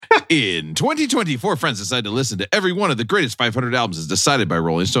In 2024, friends decided to listen to every one of the greatest 500 albums as decided by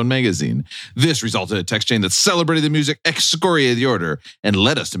Rolling Stone magazine. This resulted in a text chain that celebrated the music, excoriated the order, and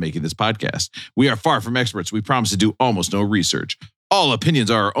led us to making this podcast. We are far from experts. We promise to do almost no research. All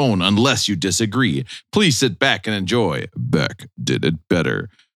opinions are our own unless you disagree. Please sit back and enjoy. Beck did it better.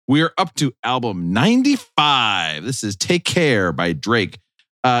 We are up to album 95. This is Take Care by Drake.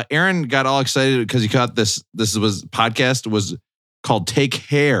 Aaron got all excited because he caught this podcast was called Take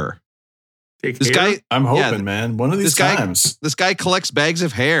Hair. This guy, I'm hoping, man. One of these times. This guy collects bags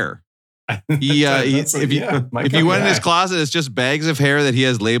of hair. If you went in his closet, it's just bags of hair that he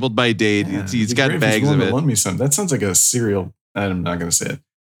has labeled by date. Yeah, he's got bags of it. Lend me some. That sounds like a serial. I'm not going to say it.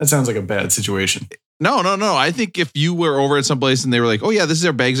 That sounds like a bad situation. No. I think if you were over at some place and they were like, "Oh yeah, this is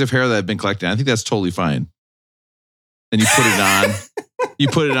our bags of hair that I've been collecting," I think that's totally fine. And you put it on. You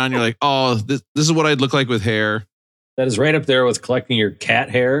put it on. You're like, "Oh, this is what I'd look like with hair." That is right up there with collecting your cat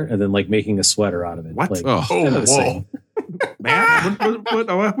hair and then like making a sweater out of it. What? Like, Whoa. Matt,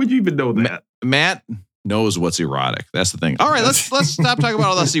 why would you even know that? Matt knows what's erotic. That's the thing. All right, let's stop talking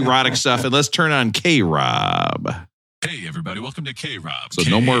about all this erotic stuff and let's turn on K-Rob. Hey, everybody. Welcome to K-Rob. So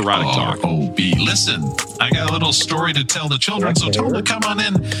no more erotic talk. K-R-O-B. Listen, I got a little story to tell the children, so tell them to come on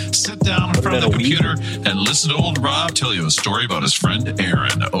in, sit down in front of the computer, and listen to old Rob tell you a story about his friend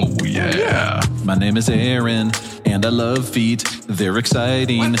Aaron. Oh, yeah. My name is Aaron, and I love feet. They're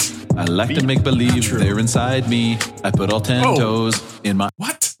exciting. What? I like to make believe they're inside me. I put all 10 toes in my...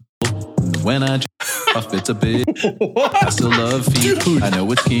 What? When I off, it's a bit. I still love feet. Dude. I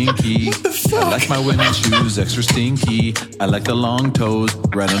know it's kinky. What the fuck? I like my women's shoes extra stinky. I like the long toes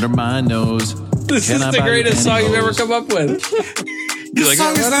right under my nose. This is the greatest song you've ever come up with. This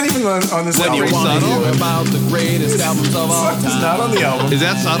song is not even on this album. You want to hear about the greatest albums of all time. It's not on the album. Is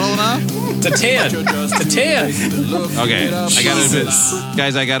that subtle enough? It's a 10. Okay,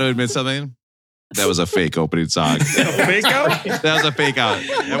 I got to admit something. That was a fake opening song. Fake out? That was a fake out.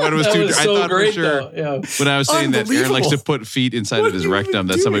 And when it was too, I thought for sure when I was saying that Aaron likes to put feet inside of his rectum,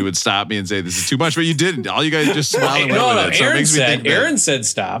 that somebody would stop me and say, "This is too much," but you didn't. All you guys just smiled and went with it. So it makes me think Aaron said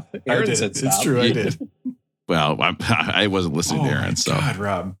stop. Aaron said stop. It's true, I did. Well, I wasn't listening to Aaron. So God,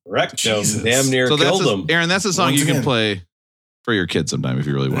 Rob. Rectum damn near killed him. Aaron, that's a song you can play for your kids sometime if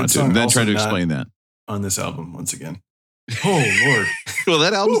you really want to. And then try to explain that. On this album, once again. Oh, Lord. Well,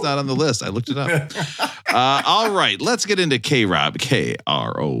 that album's not on the list. I looked it up. All right, let's get into K-Rob.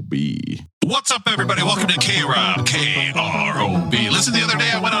 K-R-O-B. What's up, everybody? Welcome to K-Rob, K-R-O-B. Listen, the other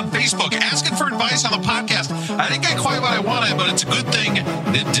day I went on Facebook asking for advice on the podcast. I didn't get quite what I wanted, but it's a good thing it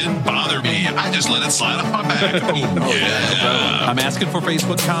didn't bother me. I just let it slide off my back. Oh, yeah. I'm asking for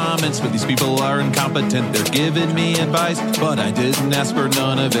Facebook comments, but these people are incompetent. They're giving me advice, but I didn't ask for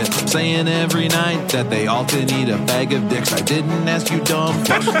none of it. Saying every night that they all need a bag of dicks. I didn't ask you, dumb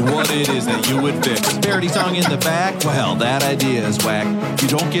fuck, what it is that you would fix. Parody song in the back, well, that idea is whack. You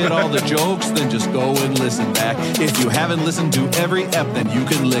don't get all the jokes, then just go and listen back. If you haven't listened to every ep, then you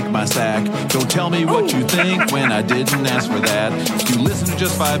can lick my sack. Don't tell me what you think when I didn't ask for that. If you listen to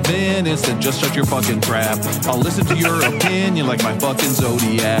just 5 minutes, then just shut your fucking trap. I'll listen to your opinion like my fucking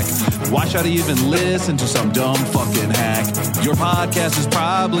Zodiac. Why should I even listen to some dumb fucking hack? Your podcast is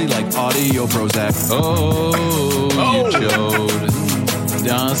probably like Audio Prozac. Oh, you showed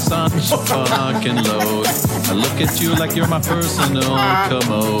down such a fucking load. I look at you like you're my personal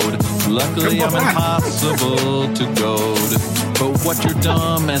commode. Luckily, I'm impossible to goad. But what your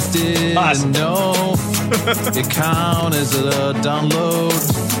dumb ass didn't know, it count as a download.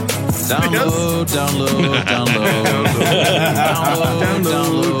 Download.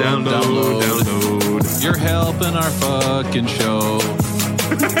 You're helping our fucking show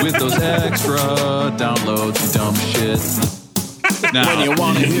with those extra downloads, you dumb shit. Now, when you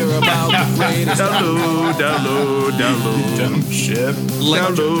want to hear about the greatest download. Dumb shit.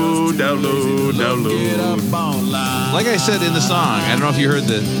 Download. Like I said in the song, I don't know if you heard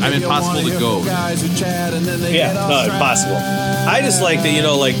that I'm impossible to go. Yeah, no, impossible. I just like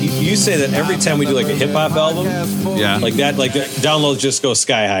that, like you say that every time we do like a hip hop album, yeah, like that, like the downloads just go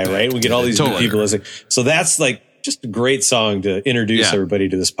sky high, right? We get all these new people listening. So that's like just a great song to introduce everybody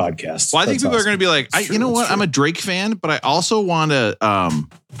to this podcast. Well, I think people are going to be like, you know what? I'm a Drake fan, but I also want to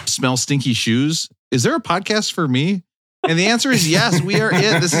smell stinky shoes. Is there a podcast for me? And the answer is yes, we are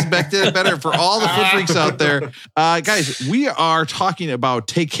it. This is Beck Did It Better for all the foot freaks out there. Guys, we are talking about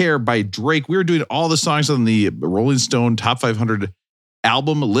Take Care by Drake. We're doing all the songs on the Rolling Stone Top 500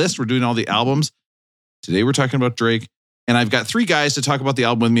 album list. We're doing all the albums. Today we're talking about Drake. And I've got 3 guys to talk about the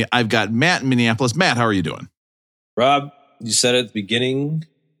album with me. I've got Matt in Minneapolis. Matt, how are you doing? Rob, you said at the beginning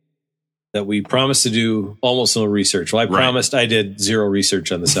that we promised to do almost no research. Well, I promised I did zero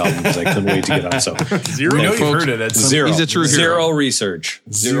research on this album because I couldn't wait to get on. So Zero. We know you've heard it at some zero. He's a true hero. Zero research.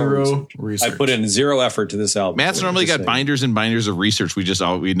 Zero research. I put in zero effort to this album. Matt's normally got binders and binders of research.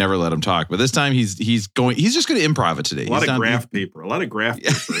 We never let him talk, but this time he's just going to improv it today. A lot of graph paper.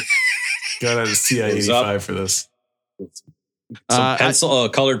 Got out his TI 85 for this. Some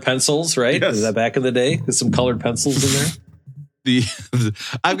colored pencils, right? Yes. Is that back in the day? There's some colored pencils in there.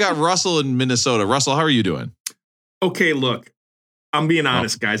 I've got Russell in Minnesota. Russell, how are you doing? Okay, look, I'm being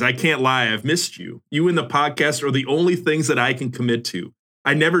honest, guys. I can't lie. I've missed you. You and the podcast are the only things that I can commit to.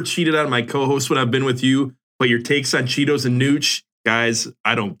 I never cheated on my co-host when I've been with you, but your takes on Cheetos and Nooch, guys,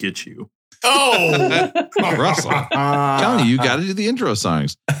 I don't get you. Oh, Russell, I'm telling you got to do the intro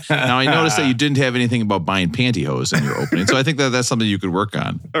songs. Now, I noticed that you didn't have anything about buying pantyhose in your opening, so I think that's something you could work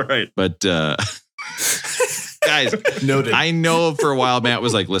on. All right. But guys, noted. I know for a while Matt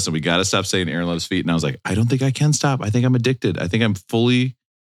was like, listen, we got to stop saying Aaron loves feet. And I was like, I don't think I can stop. I think I'm addicted. I think I'm fully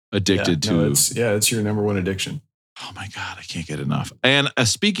addicted to. It's your number one addiction. Oh my God, I can't get enough. And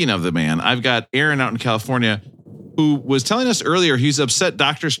speaking of the man, I've got Aaron out in California who was telling us earlier he's upset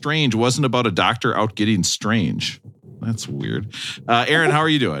Doctor Strange wasn't about a doctor out getting strange. That's weird. Aaron, how are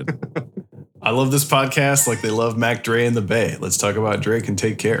you doing? I love this podcast like they love Mac Dre and the Bay. Let's talk about Drake and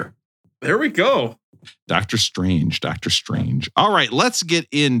Take Care. There we go. Doctor Strange. All right, let's get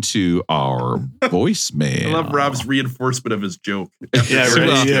into our voicemail. I love Rob's reinforcement of his joke. Yeah,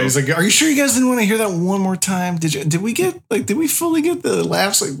 right. Yeah, he's like, "Are you sure you guys didn't want to hear that one more time? Did we fully get the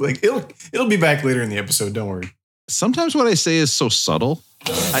laughs? Like it'll be back later in the episode. Don't worry." Sometimes what I say is so subtle.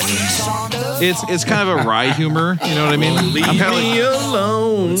 It's kind of a wry humor. You know what I mean? I'm kind of like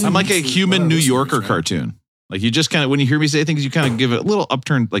alone. I'm like a human New Yorker cartoon. Like you just kind of when you hear me say things, you kind of give it a little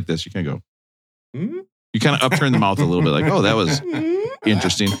upturn like this. You kind of go. You kind of upturn the mouth a little bit, like, "Oh, that was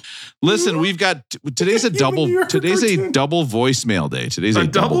interesting." Listen, we've got today's a double voicemail day. Today's a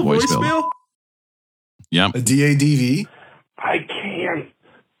double voicemail. Yep. A DADV. I can't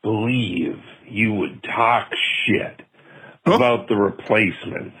believe you would talk shit about the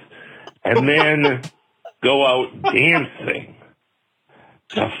Replacements and then go out dancing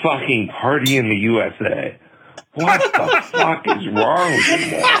to fucking Party in the USA. What the fuck is wrong with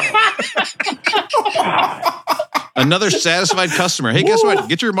you now? Another satisfied customer. Hey, guess what?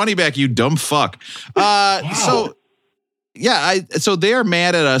 Get your money back, you dumb fuck. So they are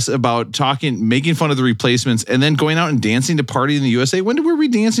mad at us about making fun of the Replacements, and then going out and dancing to Party in the USA. When were we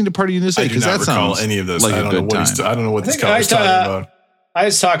dancing to Party in the USA? I do not recall any of those. Like I don't know what this guy was talking about. I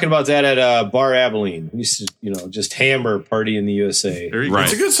was talking about that at Bar Abilene. We used to, just hammer Party in the USA. Right.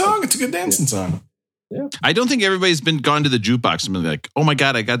 It's a good song. It's a good dancing song. Yeah. I don't think everybody's gone to the jukebox and been like, "Oh my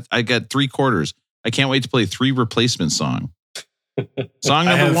God, I got 3 quarters. I can't wait to play 3 Replacement song." Song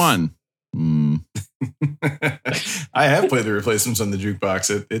number 1. I have played the Replacements on the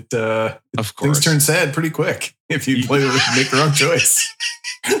jukebox. It of course, things turn sad pretty quick if you make the wrong choice.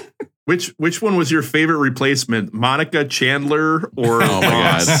 Which one was your favorite Replacement? Monica, Chandler, or oh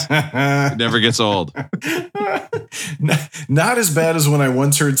my God, it never gets old. Not as bad as when I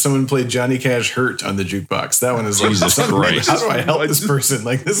once heard someone play Johnny Cash "Hurt" on the jukebox. That one is like, Jesus Christ. How do I help this person?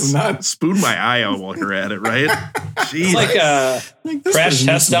 Like, this is not spoon my eye out while you're at it, right? Jeez. Like Crash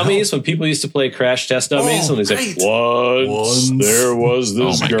Test Dummies, when people used to play Crash Test Dummies, and he's like, once there was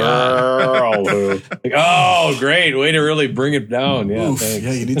this girl who, like, oh, great, way to really bring it down. Yeah, oof,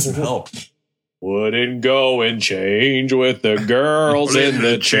 yeah, you need some help. Wouldn't go and change with the girls in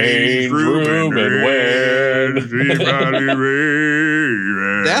the change room and when.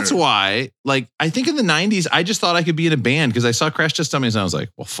 That's why, like, I think in the 90s, I just thought I could be in a band because I saw Crash Test Dummies and I was like,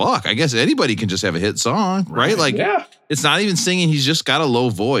 well, fuck, I guess anybody can just have a hit song, right? Like, It's not even singing. He's just got a low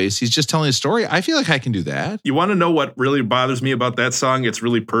voice. He's just telling a story. I feel like I can do that. You want to know what really bothers me about that song? It's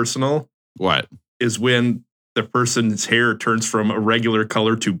really personal. What? Is when the person's hair turns from a regular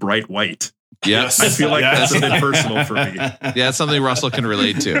color to bright white. Yes. I feel like that's a bit personal for me. Yeah, that's something Russell can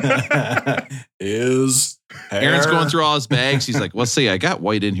relate to. Aaron's going through all his bags. He's like, let's see, I got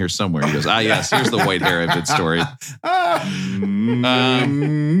white in here somewhere. He goes, yes, here's the white hair I've been storing.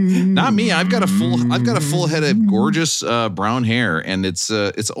 Not me. I've got a full head of gorgeous brown hair, and it's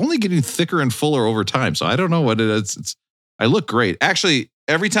only getting thicker and fuller over time. So I don't know what it is. I look great. Actually,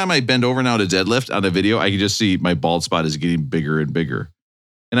 every time I bend over now to deadlift on a video, I can just see my bald spot is getting bigger and bigger.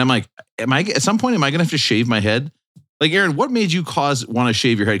 And I'm like, at some point, am I going to have to shave my head? Like, Aaron, what made you want to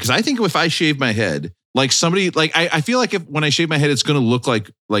shave your head? Because I think if I shave my head, Like somebody, like I feel like if when I shave my head, it's going to look like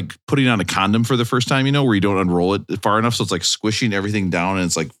putting on a condom for the first time, you know, where you don't unroll it far enough. So it's like squishing everything down and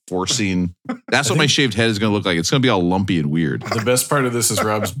it's like forcing. That's what my shaved head is going to look like. It's going to be all lumpy and weird. The best part of this is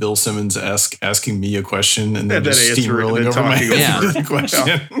Rob's Bill Simmons asking me a question and then just steamrolling over my head the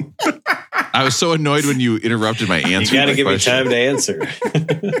question. I was so annoyed when you interrupted my answer. You got to give me time to answer.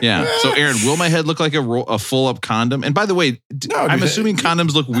 Yeah. So Aaron, will my head look like a full up condom? And by the way, I'm assuming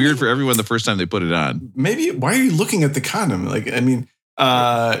condoms look weird for everyone the first time they put it on. Maybe. Why are you looking at the condom? Like, I mean,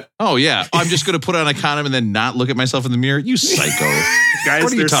 oh yeah, I'm just going to put on a condom and then not look at myself in the mirror. You psycho. Guys,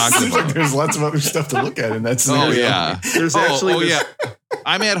 what are you talking about? Like there's lots of other stuff to look at in that scenario. Oh yeah. There's actually yeah.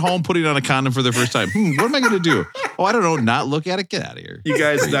 I'm at home putting on a condom for the first time. What am I going to do? Oh, I don't know. Not look at it. Get out of here. You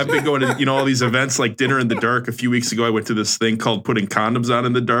guys, I've been going to, all these events like Dinner in the Dark. A few weeks ago, I went to this thing called putting condoms on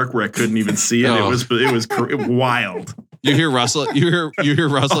in the dark where I couldn't even see it. Oh. It was wild. You hear Russell. You hear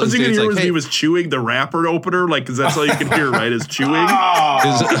Russell. All you can hear was hey. he was chewing the wrapper opener, like, because that's all you can hear, right? Is chewing.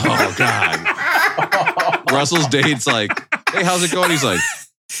 Oh God. Russell's date's like, hey, how's it going? He's like,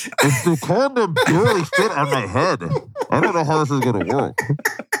 the condom barely fit on my head. I don't know how this is going to work.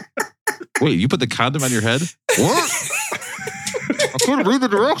 Wait, you put the condom on your head? What? I couldn't read the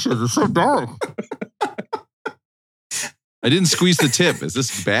directions. It's so dark. I didn't squeeze the tip. Is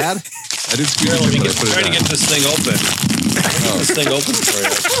this bad? I didn't squeeze the tip. I'm trying to get this thing open. This thing open for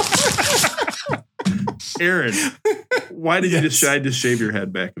you. Aaron, why did you decide to shave your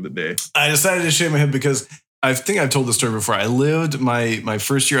head back in the day? I decided to shave my head because I think I've told the story before. I lived my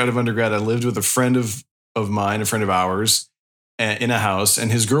first year out of undergrad. I lived with a friend of mine, a friend of ours, in a house,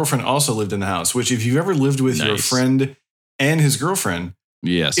 and his girlfriend also lived in the house. Which, if you've ever lived with your friend and his girlfriend,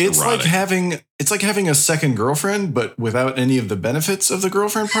 yes, it's like having a second girlfriend, but without any of the benefits of the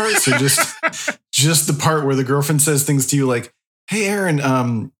girlfriend part. So just the part where the girlfriend says things to you like, "Hey,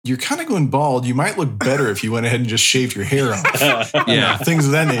 Aaron, you're kind of going bald. You might look better if you went ahead and just shaved your hair off." Yeah, things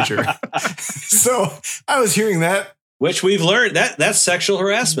of that nature. So I was hearing that. Which we've learned that's sexual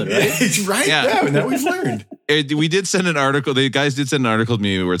harassment, right? Right. Yeah. Now we've learned. We did send an article. The guys did send an article to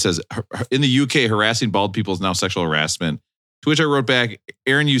me where it says, in the UK, harassing bald people is now sexual harassment. To which I wrote back,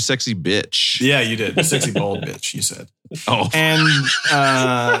 Aaron, you sexy bitch. Yeah, you did. Sexy bald bitch, you said. Oh. And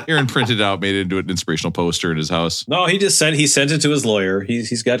Aaron printed it out, made it into an inspirational poster in his house. No, he sent it to his lawyer.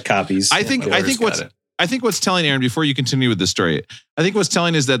 He's got copies. I think what's telling, Aaron, before you continue with this story, I think what's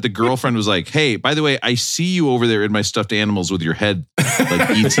telling is that the girlfriend was like, hey, by the way, I see you over there in my stuffed animals with your head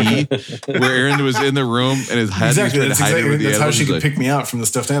like E.T., where Aaron was in the room and his head was trying to hide it with the That's how she could like, pick me out from the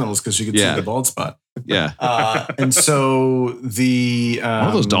stuffed animals because she could see the bald spot. Yeah. And so the... one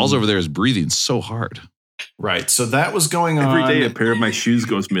of those dolls over there is breathing so hard. Right. So that was going on. Every day a pair of my shoes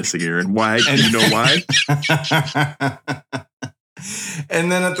goes missing, Aaron. Why? Do you know why?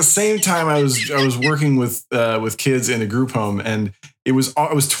 And then at the same time, I was working with kids in a group home, and I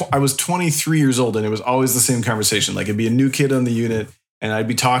was 23 years old, and it was always the same conversation. Like, it'd be a new kid on the unit, and I'd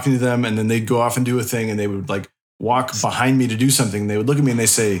be talking to them, and then they'd go off and do a thing, and they would like walk behind me to do something. They would look at me and they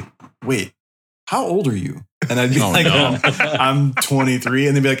say, "Wait, how old are you?" And I'd be I'm 23,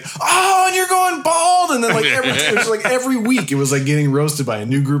 and they'd be like, "Oh, and you're going bald." And then every week, it was like getting roasted by a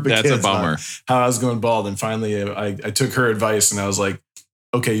new group of kids. That's a bummer. How I was going bald, and finally, I took her advice, and I was like,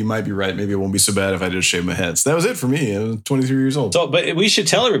 "Okay, you might be right. Maybe it won't be so bad if I just shave my head." So that was it for me. I was 23 years old. So, but we should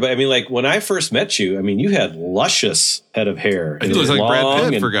tell everybody. I mean, like when I first met you, I mean, you had luscious head of hair. It was like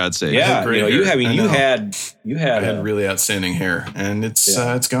Brad Pitt, for God's sake. Yeah, you had really outstanding hair, and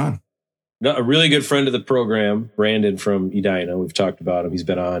it's gone. No, a really good friend of the program, Brandon from Edina. We've talked about him. He's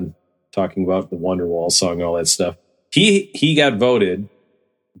been on talking about the Wonderwall song, all that stuff. He got voted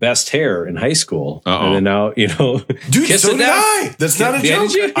best hair in high school. Uh-oh. And then now, dude, so did I. That's not a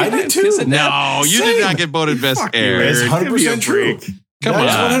joke. I did too. No, you did not get voted best hair. It's 100% true. Come on.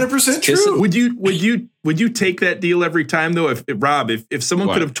 That's 100% true. Would you take that deal every time though? If someone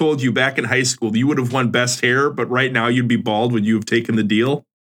could have told you back in high school you would have won best hair, but right now you'd be bald, would you have taken the deal?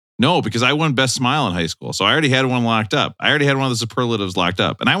 No, because I won best smile in high school. So I already had one locked up. I already had one of the superlatives locked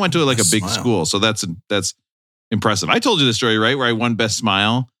up. And I went to like a big school. So that's impressive. I told you the story, right? Where I won best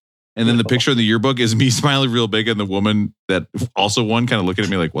smile. And then the picture in the yearbook is me smiling real big and the woman that also won kind of looking at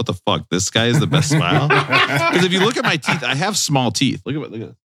me like, what the fuck? This guy is the best smile? Because if you look at my teeth, I have small teeth. Look at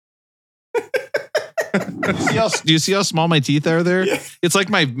it. Do you see how small my teeth are there? Yeah. It's like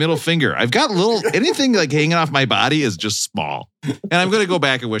my middle finger. I've got anything like hanging off my body is just small. And I'm going to go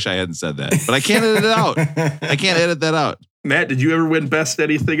back and wish I hadn't said that, but I can't edit it out. I can't edit that out. Matt, did you ever win best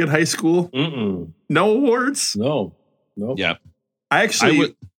anything in high school? Mm-mm. No awards? No. Yeah. I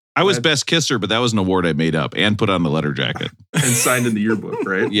I was best kisser, but that was an award I made up and put on the letter jacket. And signed in the yearbook,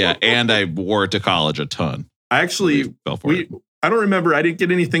 right? Yeah, and I wore it to college a ton. I actually, I don't remember. I didn't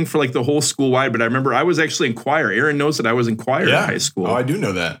get anything for like the whole school wide, but I remember I was actually in choir. Aaron knows that I was in choir in high school. Oh, I do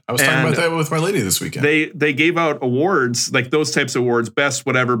know that. I was talking about that with my lady this weekend. They gave out awards, like those types of awards, best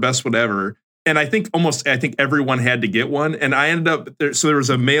whatever. And I think everyone had to get one. And I ended up there. So there was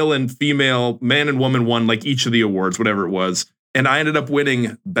a male and female, man and woman won like each of the awards, whatever it was. And I ended up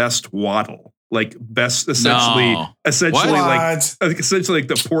winning best waddle, like best essentially like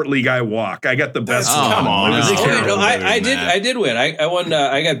the portly guy walk. I got the best waddle. I did win. I won.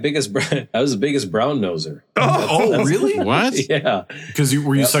 I got biggest. I was the biggest brown noser. Oh, really? What? Yeah. Because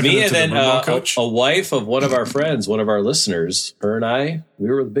were you sucking me up to and the then coach? a wife of one of our friends, one of our listeners, her and I, we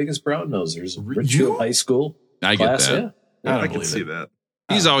were the biggest brown nosers. Richfield High School. I get that. Yeah. I can see that.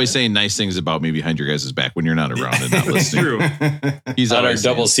 He's always saying nice things about me behind your guys' back when you're not around and not listening. True. He's on our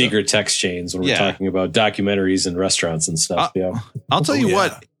double secret text chains when we're talking about documentaries and restaurants and stuff. I'll tell you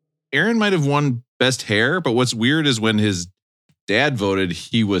what, Aaron might have won best hair, but what's weird is when his dad voted,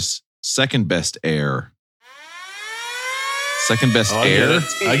 he was second best heir. Second best heir.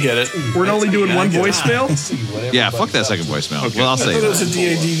 I get it. We're only doing one voicemail? Yeah, fuck that second voicemail. Okay. Well, I'll say it was a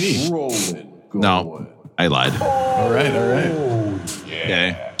DADV. No, I lied. All right.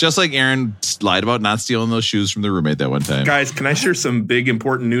 Okay. Just like Aaron lied about not stealing those shoes from the roommate that one time. Guys, can I share some big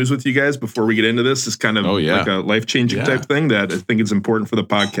important news with you guys before we get into this? It's kind of like a life-changing type thing that I think is important for the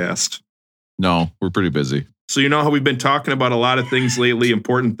podcast. No, we're pretty busy. So you know how we've been talking about a lot of things lately,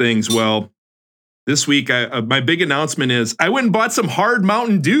 important things. Well, this week, my big announcement is I went and bought some Hard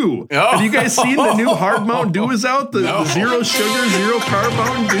Mountain Dew. Have you guys seen the new Hard Mountain Dew is out? The zero sugar, zero carb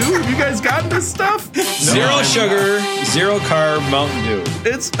Mountain Dew? Have you guys gotten this stuff? Zero sugar, zero carb Mountain Dew.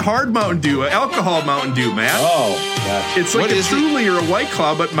 It's Hard Mountain Dew, alcohol Mountain Dew, Matt. Oh, gosh. It's like a Truly or a White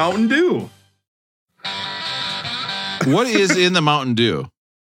Claw, but Mountain Dew. What is in the Mountain Dew?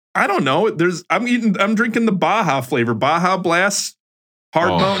 I don't know. I'm drinking the Baja flavor, Baja Blast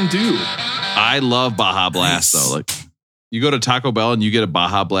Hard Mountain Dew. I love Baja Blast though. Like you go to Taco Bell and you get a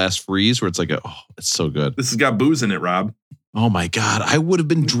Baja Blast freeze where it's like it's so good. This has got booze in it, Rob. Oh my God. I would have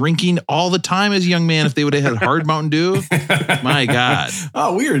been drinking all the time as a young man if they would have had Hard Mountain Dew. My God.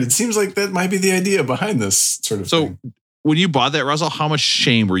 Oh, weird. It seems like that might be the idea behind this sort of thing. When you bought that, Russell, how much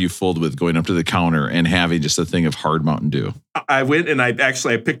shame were you filled with going up to the counter and having just a thing of Hard Mountain Dew? I went and I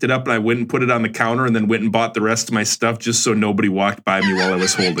picked it up and I went and put it on the counter and then went and bought the rest of my stuff just so nobody walked by me while I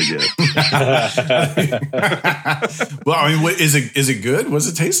was holding it. Well, I mean, is it good? What does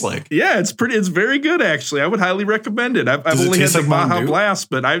it taste like? Yeah, it's very good actually. I would highly recommend it. I've only had the Baja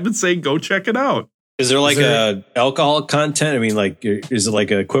Blast, but I would say go check it out. Is there a alcohol content? I mean, like, is it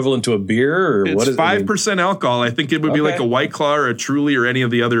like equivalent to a beer or what is it? 5% alcohol. I think it would be like a White Claw or a Truly or any of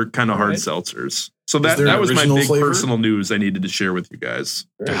the other kind of hard seltzers. So that was my big personal news I needed to share with you guys.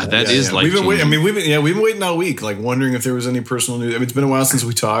 God, that is like we've been waiting. I mean, we've been waiting all week, like wondering if there was any personal news. I mean, it's been a while since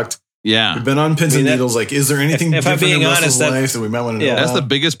we talked. Yeah, we've been on pins and needles. Like, is there anything different in Russell's life that we might want to know? That's the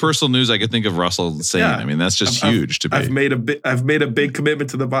biggest personal news I could think of Russell saying. I mean, that's just huge to me. I've made a big commitment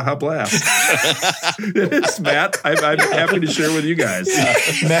to the Baja Blast. It is, Matt. I'm happy to share with you guys.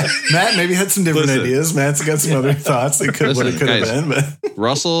 Matt maybe had some different ideas. Matt's got some other thoughts that could have been. But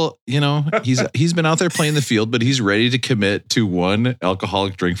Russell, he's been out there playing the field, but he's ready to commit to one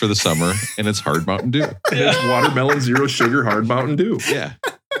alcoholic drink for the summer, and it's Hard Mountain Dew. It's watermelon, zero sugar, Hard Mountain Dew. Yeah.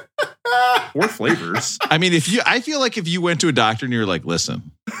 Or flavors. I mean, I feel like if you went to a doctor and you're like,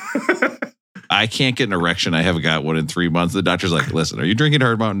 listen, I can't get an erection. I haven't got one in 3 months. The doctor's like, listen, are you drinking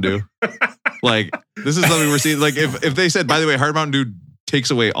Hard Mountain Dew? Like, this is something we're seeing. Like, if they said, by the way, Hard Mountain Dew takes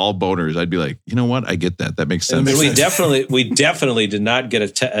away all boners, I'd be like, you know what? I get that. That makes sense. We definitely did not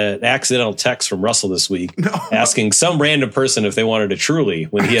get an accidental text from Russell this week asking some random person if they wanted a Truly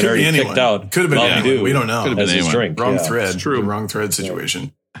when he had already picked out. Could have been anyone. We don't know. Could have been his drink. Wrong thread. It's true. Wrong thread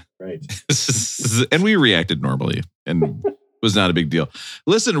situation. Right. And we reacted normally and it was not a big deal.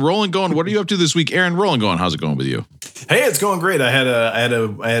 Listen, Rolling Going, what are you up to this week? Aaron, Rolling Going, how's it going with you? Hey, it's going great. I had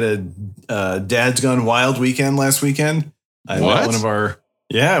a Dad's Gone Wild weekend last weekend. I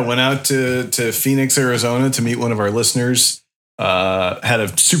went out to Phoenix, Arizona to meet one of our listeners. Had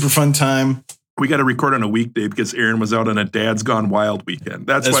a super fun time. We got to record on a weekday because Aaron was out on a Dad's Gone Wild weekend.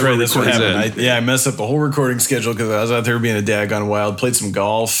 That's why right. That's what happened. I messed up the whole recording schedule because I was out there being a Dad Gone Wild. Played some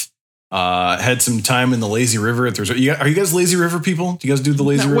golf. Had some time in the lazy river at the resort. Are you guys lazy river people? Do you guys do the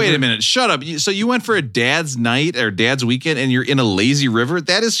lazy river? Wait a minute. Shut up. So you went for a dad's night or dad's weekend and you're in a lazy river?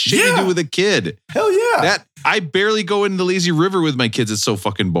 That is shit to do with a kid. Hell yeah. I barely go into the lazy river with my kids. It's so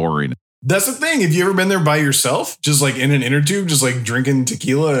fucking boring. That's the thing. Have you ever been there by yourself? Just like in an inner tube, just like drinking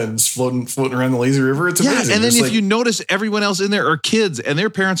tequila and floating around the lazy river? It's amazing. Yeah, and then Just if you notice, everyone else in there are kids and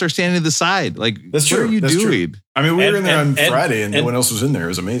their parents are standing to the side. Like, that's true. What are you doing? True. I mean, we were in there on Friday and no one else was in there. It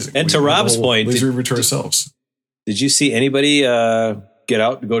was amazing. And to Rob's point, lazy river to ourselves. Did you see anybody get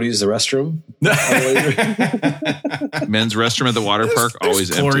out to go to use the restroom? Men's restroom at the water park, always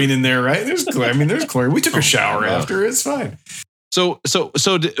there's chlorine empty. in there, right? There's chlorine. We took a shower after. It's fine. So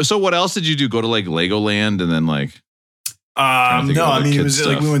what else did you do? Go to like Legoland and then like? No, I mean, it was stuff.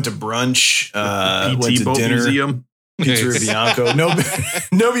 like we went to brunch, went to boat dinner, museum. Pizzeria Bianco.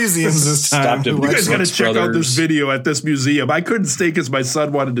 No museums this time. You You guys got to check out Brothers. this video at this museum. I couldn't stay because my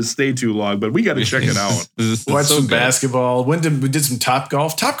son wanted to stay too long, but we got to check it out. Watched some basketball. We did some Top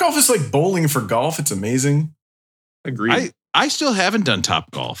Golf. Top Golf is like bowling for golf. It's amazing. Agreed. I still haven't done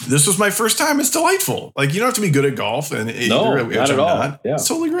Top Golf. This was my first time. It's delightful. Like, you don't have to be good at golf. And No, not at all. Yeah. It's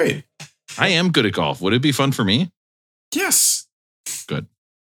totally great. I am good at golf. Would it be fun for me? Yes. Good.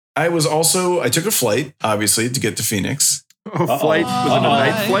 I took a flight, obviously, to get to Phoenix. A flight was it a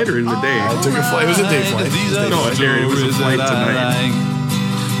night flight or in the day? I took a flight. It was a day flight. No, Jared, it was a flight tonight.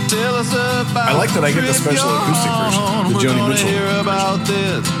 I like that I get the special acoustic version, the Joni Mitchell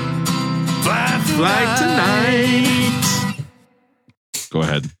version. Flight tonight. Go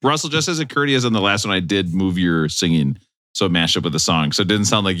ahead. Russell, just as it courteous on the last one, I did move your singing so it matched up with the song. So it didn't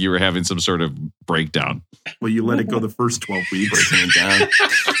sound like you were having some sort of breakdown. Well, you let it go the first 12 weeks. Breaking it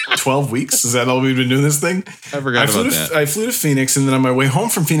down. 12 weeks? Is that all we've been doing this thing? I forgot about that. I flew to Phoenix, and then on my way home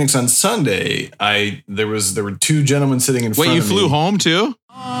from Phoenix on Sunday, there were two gentlemen sitting in front of me. Wait, you flew home too?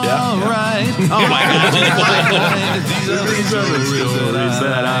 Yeah. Right. Oh my God. These are the stories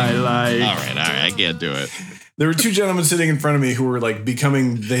that I like. All right. I can't do it. There were two gentlemen sitting in front of me who were like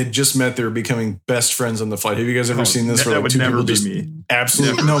they had just met, they were becoming best friends on the flight. Have you guys ever seen this? That would never be me.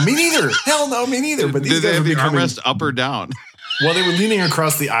 Absolutely. No, me neither. Hell no, me neither. But these Did they guys have were the becoming, armrest up or down? well, they were leaning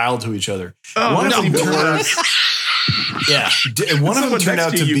across the aisle to each other. Oh, One of that's them even turned out, worse. yeah. One of them Someone turned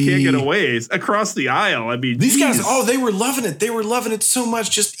next out to you be. can't get away. It's across the aisle. I mean, These guys, geez. they were loving it. They were loving it so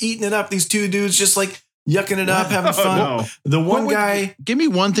much, just eating it up. These two dudes just like yucking it up, having fun. no. The one guy, Give me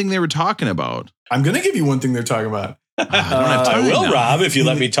one thing they were talking about. I'm going to give you one thing they're talking about. I will, now. Rob, if you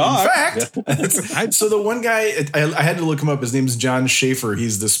let me talk. In fact, so the one guy, I had to look him up. His name's John Schaefer.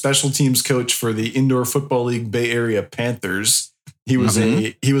 He's the special teams coach for the Indoor Football League Bay Area Panthers. He was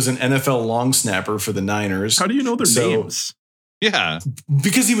an NFL long snapper for the Niners. How do you know their names? Yeah.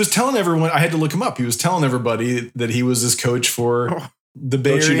 Because he was telling everyone, I had to look him up. He was telling everybody that he was this coach for the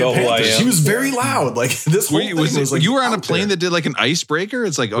Bay Don't you Area know who I Panthers. am? He was very loud. Like this whole thing was like you were on a out plane there. that did like an icebreaker?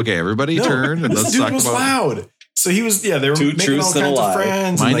 It's like, okay, everybody No, turn and this let's dude talk was about loud. So he was, they were Two making truths all and a kinds of lie.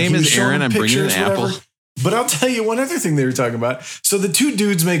 friends. My and, name he was is Aaron. showing I'm bringing you an pictures, whatever. apple. But I'll tell you one other thing they were talking about. So the two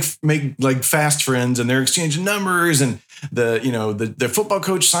dudes make like fast friends, and they're exchanging numbers, and the football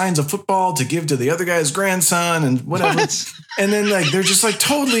coach signs a football to give to the other guy's grandson and whatever. What? And then like they're just like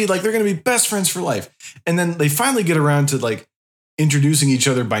totally like they're gonna be best friends for life. And then they finally get around to like introducing each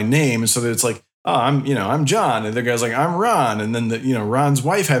other by name, and so that it's like, oh, I'm John, and the guy's like, I'm Ron, and then Ron's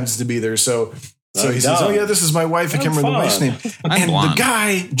wife happens to be there, so he says, oh yeah, this is my wife. I can't remember the wife's name. I'm And blonde. the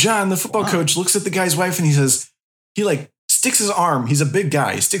guy, John, the football coach, looks at the guy's wife and he says, he like sticks his arm. He's a big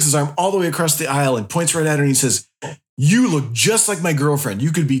guy. He sticks his arm all the way across the aisle and points right at her and he says, you look just like my girlfriend.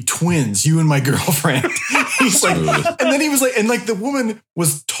 You could be twins, you and my girlfriend. He's like, and then he was like, and like the woman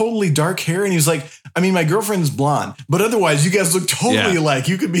was totally dark hair. And he was like, I mean, my girlfriend's blonde, but otherwise you guys look totally alike.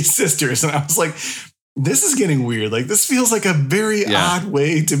 You could be sisters. And I was like, this is getting weird. Like this feels like a very odd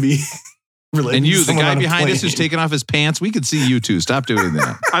way to be related. And to you, the someone guy on a behind us plane. who's taking off his pants, we could see you too. Stop doing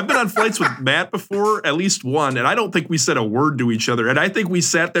that. I've been on flights with Matt before, at least one, and I don't think we said a word to each other. And I think we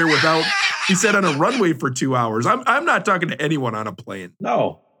sat there he sat on a runway for 2 hours. I'm not talking to anyone on a plane.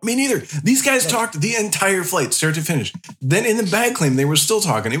 No. Me neither. These guys talked the entire flight, start to finish. Then in the bag claim, they were still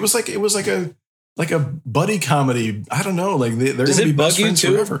talking. It was like a buddy comedy. I don't know. Like they're Does going to be it bug best you friends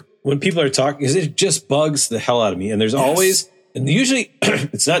too forever. when people are talking? Because it just bugs the hell out of me. And there's always, and usually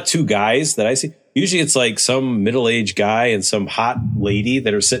it's not two guys that I see. Usually it's like some middle-aged guy and some hot lady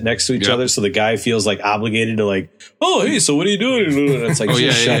that are sitting next to each other. So the guy feels like obligated to like, oh, hey, so what are you doing? And it's like,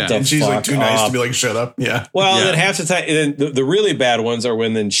 shut the And she's like fuck too nice up. to be like, shut up. Yeah. Well, then half the time, and then the really bad ones are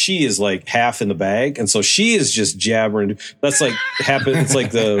when then she is like half in the bag. And so she is just jabbering. That's like happen. It's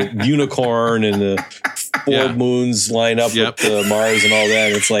like the unicorn and the four moons line up with the Mars and all that.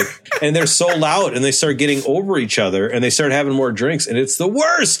 And it's like, and they're so loud and they start getting over each other and they start having more drinks. And it's the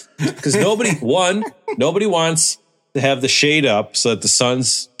worst because nobody wants to have the shade up so that the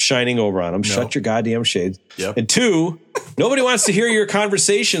sun's shining over on them. No. Shut your goddamn shades. Yep. And 2, nobody wants to hear your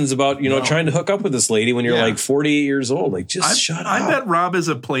conversations about, trying to hook up with this lady when you're like 48 years old. Like, shut up. I bet Rob is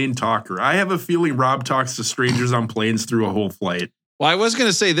a plane talker. I have a feeling Rob talks to strangers on planes through a whole flight. Well, I was going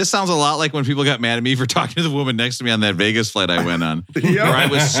to say, this sounds a lot like when people got mad at me for talking to the woman next to me on that Vegas flight I went on. Where I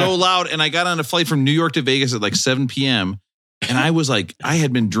was so loud, and I got on a flight from New York to Vegas at like 7 p.m., and I was like, I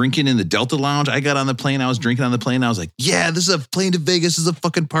had been drinking in the Delta Lounge. I got on the plane. I was drinking on the plane. I was like, yeah, this is a plane to Vegas. This is a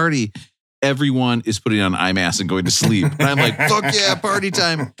fucking party. Everyone is putting on eye masks and going to sleep. And I'm like, fuck yeah, party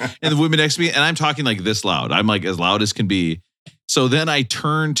time. And the woman next to me, and I'm talking like this loud. I'm like as loud as can be. So then I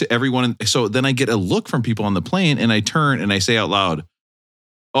turn to everyone. So then I get a look from people on the plane, and I turn and I say out loud,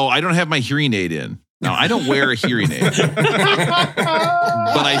 oh, I don't have my hearing aid in. Now, I don't wear a hearing aid. But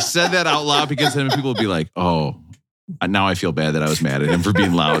I said that out loud because then people would be like, oh, now I feel bad that I was mad at him for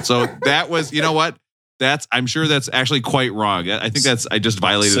being loud. So that was, you know what? I'm sure that's actually quite wrong. I think I just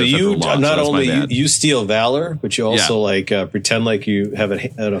violated the federal law. So not only you steal valor, but you also pretend like you have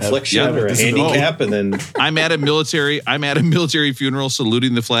an affliction or a handicap, and then I'm at a military funeral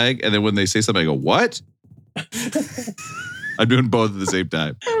saluting the flag, and then when they say something, I go, what? I'm doing both at the same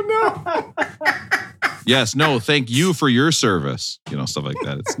time. Oh no. Yes, no, thank you for your service. Stuff like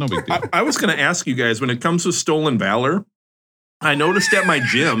that. It's no big deal. I was going to ask you guys, when it comes to stolen valor, I noticed at my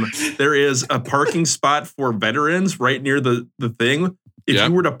gym, there is a parking spot for veterans right near the thing. If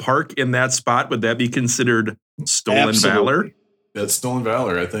you were to park in that spot, would that be considered stolen valor? That's stolen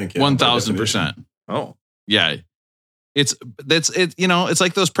valor, I think. Yeah, 1,000%. Oh, yeah. It's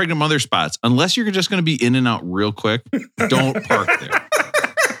like those pregnant mother spots. Unless you're just going to be in and out real quick, don't park there.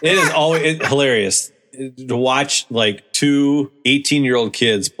 It is always hilarious to watch like 2 18-year-old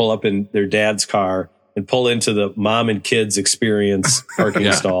kids pull up in their dad's car and pull into the mom and kids experience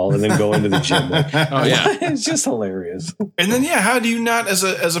parking stall and then go into the gym. It's just hilarious. And then, how do you not, as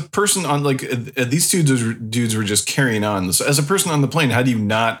a person on these two dudes were just carrying on. So as a person on the plane, how do you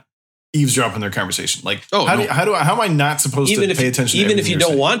not eavesdrop on their conversation? Like, how am I not supposed to pay attention? Even if you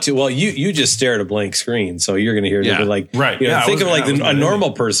don't want to, well, you just stare at a blank screen, so you're going to hear it. Like, right? Think of a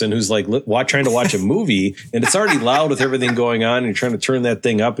normal person who's like trying to watch a movie, and it's already loud with everything going on, and you're trying to turn that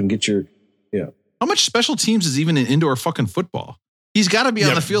thing up and get your How much special teams is even in indoor fucking football? He's got to be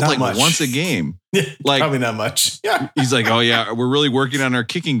on the field like once a game. Like probably not much. Yeah. He's like, oh yeah, we're really working on our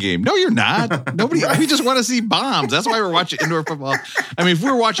kicking game. No, you're not. Nobody. We just want to see bombs. That's why we're watching indoor football. I mean, if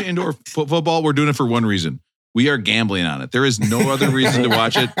we're watching indoor football, we're doing it for one reason. We are gambling on it. There is no other reason to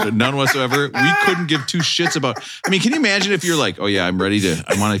watch it. None whatsoever. We couldn't give 2 shits about. I mean, can you imagine if you're like, oh yeah, I want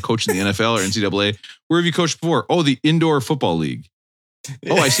to coach in the NFL or NCAA. Where have you coached before? Oh, the indoor football league.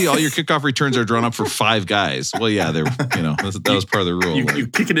 Oh, I see all your kickoff returns are drawn up for 5 guys. Well, yeah, that was part of the rule. You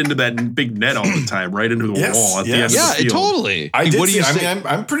kick it into that big net all the time, right into the wall at the end of the field. Totally.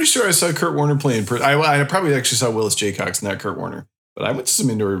 I'm pretty sure I saw Kurt Warner play in person. I probably actually saw Willis Jaycox, not Kurt Warner. But I went to some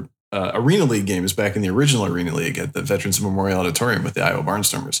indoor Arena League games back in the original Arena League at the Veterans Memorial Auditorium with the Iowa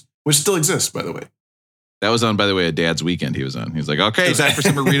Barnstormers, which still exists, by the way. That was on, by the way, a dad's weekend he was on. He was like, okay, time for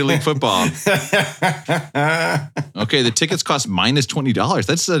some Arena League football. Okay, the tickets cost minus $20. That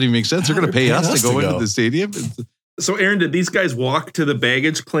doesn't even make sense. They're going to pay us to go into the stadium. So, Aaron, did these guys walk to the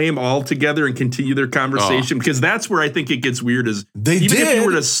baggage claim all together and continue their conversation? Because that's where I think it gets weird is if you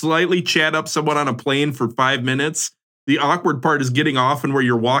were to slightly chat up someone on a plane for 5 minutes, the awkward part is getting off and where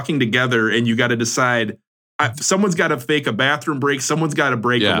you're walking together and you got to decide, someone's got to fake a bathroom break. Someone's got to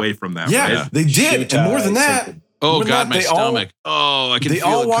break away from that. Yeah, right? They did. And more than that. Oh, God, my stomach. I can feel it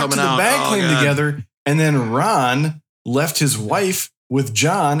coming out. They all walked to the bag claim together. And then Ron left his wife with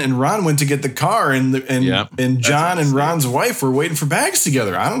John, and Ron went to get the car, and John and Ron's wife were waiting for bags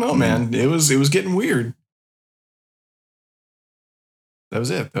together. I don't know, man. It was getting weird. That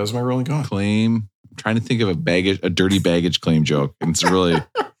was it. That was my rolling call. Claim. I'm trying to think of a dirty baggage claim joke. And it's really...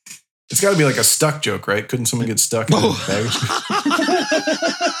 It's got to be like a stuck joke, right? Couldn't someone get stuck in the baggage?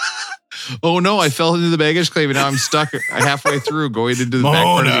 Oh, no, I fell into the baggage claim and now I'm stuck halfway through going into the back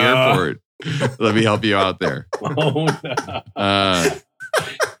part of the airport. Let me help you out there.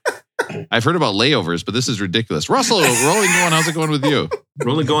 I've heard about layovers, but this is ridiculous. Russell, rolling going, how's it going with you?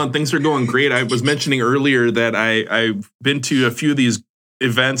 Rolling going, things are going great. I was mentioning earlier that I've been to a few of these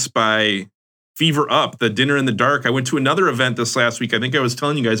events by Fever Up, the Dinner in the Dark. I went to another event this last week. I think I was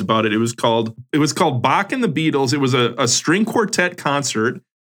telling you guys about it. It was called Bach and the Beatles. It was a string quartet concert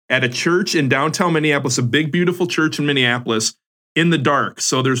at a church in downtown Minneapolis, a big, beautiful church in Minneapolis, in the dark.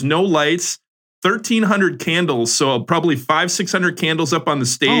 So there's no lights, 1,300 candles. So probably 500-600 candles up on the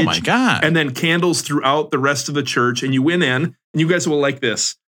stage. Oh my God. And then candles throughout the rest of the church. And you went in, and you guys will like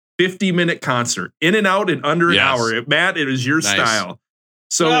this. 50-minute concert, in and out in under an hour. Matt, it is your style.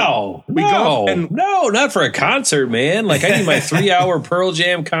 So no, not for a concert, man. Like I need my 3-hour Pearl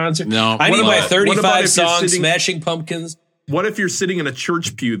Jam concert. No, I need my 35 song Smashing Pumpkins. What if you're sitting in a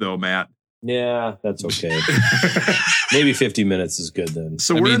church pew though, Matt? Yeah, that's okay. Maybe 50 minutes is good then.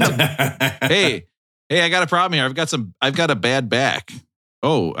 So hey, I got a problem here. I've got a bad back.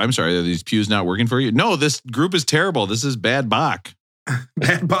 Oh, I'm sorry. Are these pews not working for you? No, this group is terrible. This is bad Bach.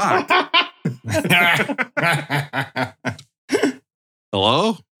 Bad Bach.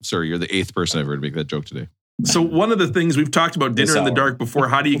 Hello? Sir, you're the 8th person I've heard to make that joke today. So one of the things we've talked about dinner in the dark before,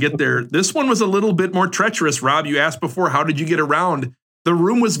 how do you get there? This one was a little bit more treacherous. Rob, you asked before, how did you get around? The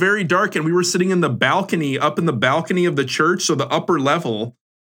room was very dark and we were sitting in the balcony, up in the balcony of the church, so the upper level.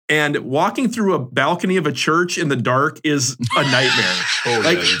 And walking through a balcony of a church in the dark is a nightmare.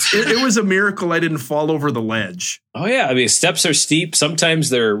 It was a miracle I didn't fall over the ledge. Oh, yeah. I mean, steps are steep. Sometimes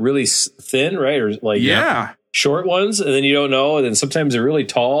they're really thin, right? Or like short ones, and then you don't know. And then sometimes they're really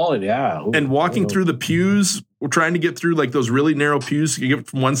tall. And walking through the pews, we're trying to get through like those really narrow pews you get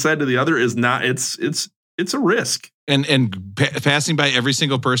from one side to the other is not, it's a risk. And passing by every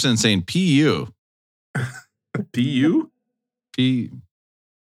single person and saying, P.U. P.U.? You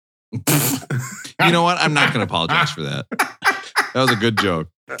know what? I'm not going to apologize for that. That was a good joke.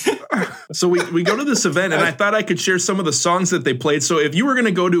 So we go to this event, and I thought I could share some of the songs that they played. So if you were going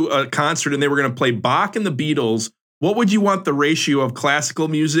to go to a concert and they were going to play Bach and the Beatles, what would you want the ratio of classical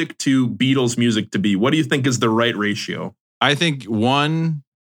music to Beatles music to be? What do you think is the right ratio? I think 1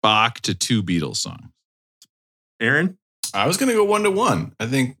 Bach to 2 Beatles songs. Aaron? I was going to go 1-to-1. I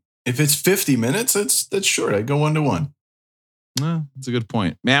think if it's 50 minutes, that's short. I'd go 1-to-1. No, that's a good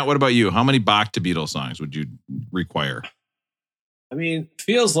point. Matt, what about you? How many Bach to Beatles songs would you require? I mean,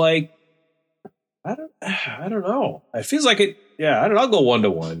 feels like I don't know. It feels like it. Yeah, I don't know. I'll go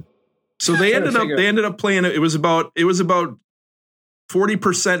 1-to-1. So they ended up playing it. It was about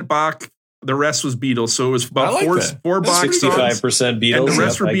 40% Bach. The rest was Beatles. So it was about four Bach 65% songs. Beatles. And the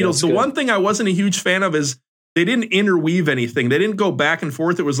rest were Beatles. The good. one thing I wasn't a huge fan of is they didn't interweave anything. They didn't go back and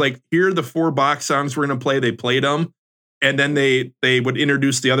forth. It was like, here are the 4 Bach songs we're going to play. They played them. And then they would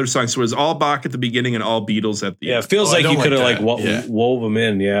introduce the other songs. So it was all Bach at the beginning and all Beatles at the end. Yeah, it feels like you could have wove them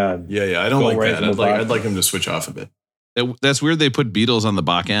in. Yeah. Yeah. I don't like that. I'd like them to switch off a bit. That's weird. They put Beatles on the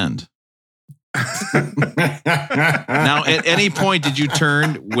Bach end. Now, at any point, did you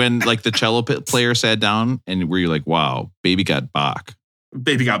turn when like the cello player sat down and were you like, wow, baby got Bach?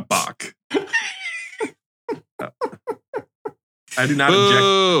 Baby got Bach. I do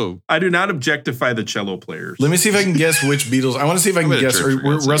not objectify the cello players. Let me see if I can guess which Beatles. I want to see if I can guess.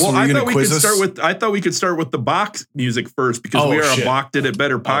 Russell, are you going to quiz us? I thought we could start with the Bach music first because we are a Bach Did It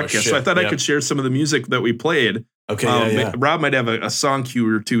Better podcast. So I thought I could share some of the music that we played. Okay. Rob might have a song cue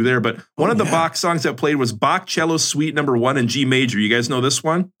or two there, but one of the Bach songs that played was Bach Cello Suite No. 1 in G major. You guys know this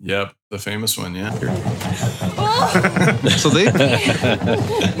one? Yep, the famous one. Yeah. So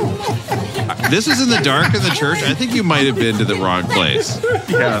this is in the dark in the church. I think you might have been to the wrong place.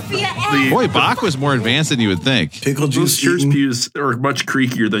 Yeah. Boy, Bach was more advanced than you would think. Pickle juice. Those church pews are much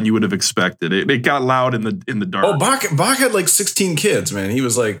creakier than you would have expected. It got loud in the dark. Oh, Bach had like 16 kids, man. He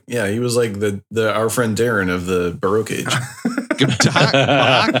was like the our friend Darren of the Baroque age.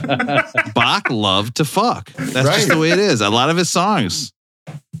 Bach loved to fuck. That's just the way it is. A lot of his songs.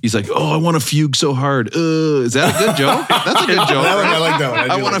 He's like, oh, I want to fugue so hard. Is that a good joke? That's a good joke. I like that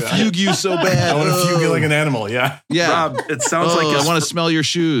one. I want to fugue you so bad. I want to fugue you like an animal. Yeah. Rob, it sounds like I want to smell your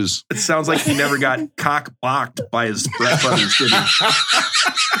shoes. It sounds like he never got cock-blocked by his brothers, did he?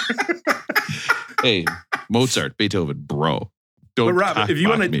 Hey, Mozart, Beethoven, bro. But Rob, if you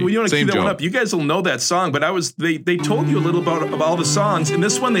want to keep that one up, you guys will know that song. But they told you a little about all the songs. And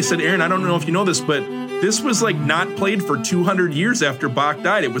this one, they said, Aaron, I don't know if you know this, but this was like not played for 200 years after Bach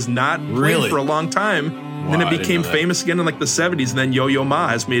died. It was not played for a long time. Wow, then it became famous again in like the 70s. And then Yo-Yo Ma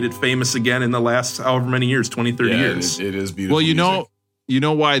has made it famous again in the last however many years, 20, 30 years. It is beautiful. Well, you know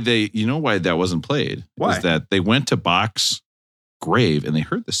why that wasn't played? Why? Is that they went to Bach's grave and they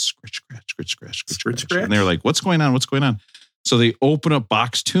heard this scratch. And they were like, what's going on? What's going on? So they open up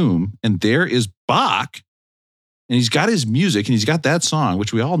Bach's tomb, and there is Bach, and he's got his music, and he's got that song,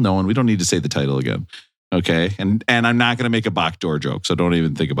 which we all know, and we don't need to say the title again, okay? And I'm not going to make a Bach door joke, so don't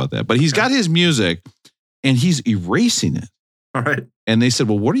even think about that. But he's got his music, and he's erasing it. All right. And they said,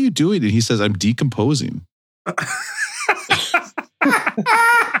 well, what are you doing? And he says, I'm decomposing.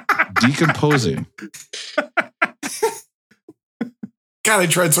 Decomposing. God, I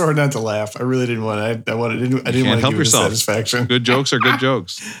tried so hard not to laugh. I really didn't want to. I didn't want to give you satisfaction. Good jokes are good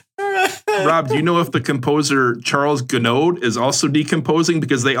jokes. Rob, do you know if the composer Charles Gounod is also decomposing?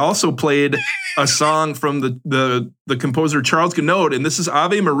 Because they also played a song from the composer Charles Gounod, and this is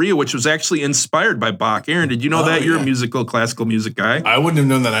Ave Maria, which was actually inspired by Bach. Aaron, did you know that? You're a classical music guy. I wouldn't have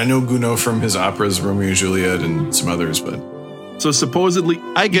known that. I know Gounod from his operas, Romeo and Juliet, and some others, but so supposedly,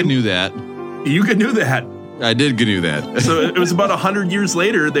 I knew that. You knew that. I did knew that. So it was about 100 years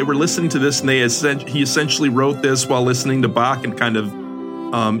later. They were listening to this, and he essentially wrote this while listening to Bach and kind of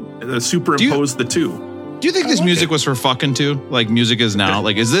superimposed the two. Do you think this music was for fucking too? Like music is now?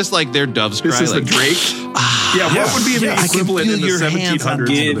 Like, is this like their Dove's Cry? This is like, the Drake? What would be the equivalent in the 1700s?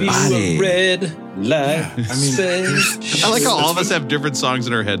 Give you a red light. I like how all of us have different songs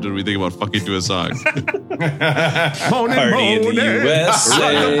in our head when we think about fucking to a song. Party in the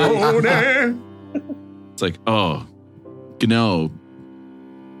USA. It's like, oh, Gounod.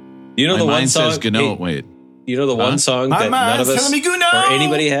 You know my the one mind song? says Gounod. Hey, wait. You know the one song that none of us or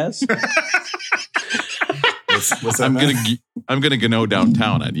anybody has? what's that? I'm gonna Gounod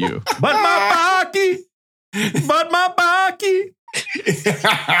downtown on you. But my Baki.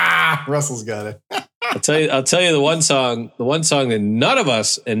 Russell's got it. I'll tell you the one song that none of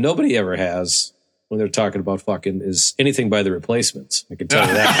us and nobody ever has when they're talking about fucking is anything by the Replacements. I can tell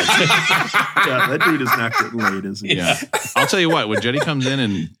you that. Yeah, that dude is not getting laid, is he? Yeah. I'll tell you what, when Jenny comes in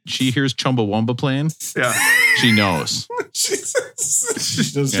and she hears Chumbawamba playing, she knows. She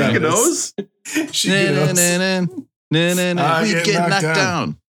knows? She knows. We get knocked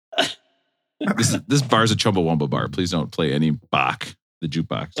down. This bar's a Chumbawamba bar. Please don't play any Bach, the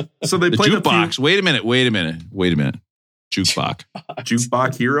jukebox. So they the played jukebox. Wait a minute. Jukebox.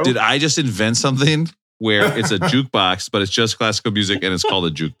 Jukebox Hero? Did I just invent something where it's a jukebox, but it's just classical music and it's called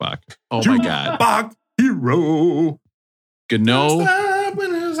a jukebox? Oh my God. Jukebox Hero.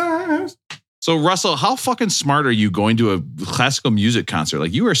 Gounod. So Russell, how fucking smart are you going to a classical music concert?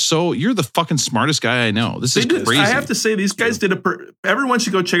 Like you're the fucking smartest guy I know. This is crazy. I have to say, these guys did everyone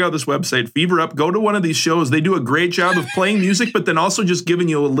should go check out this website, Fever Up. Go to one of these shows. They do a great job of playing music, but then also just giving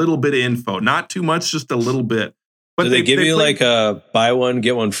you a little bit of info. Not too much, just a little bit. But do they give you like a buy one,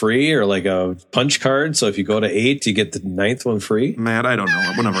 get one free or like a punch card? So if you go to 8, you get the 9th one free? Matt, I don't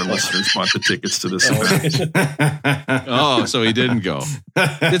know. One of our listeners bought the tickets to this event. Oh, so he didn't go.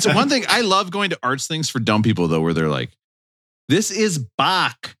 It's one thing. I love going to arts things for dumb people, though, where they're like, this is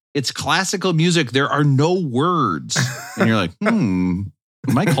Bach. It's classical music. There are no words. And you're like, am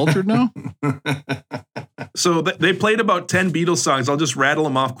I cultured now? So they played about 10 Beatles songs. I'll just rattle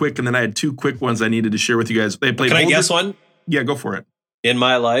them off quick, and then I had 2 quick ones I needed to share with you guys. They played. Can I guess one? Yeah, go for it. In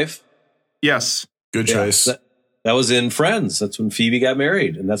My Life. Yes. Good choice. That was in Friends. That's when Phoebe got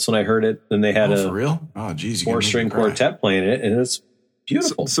married, and that's when I heard it. Then they had for real? Oh, geez, 4-string quartet playing it, and it's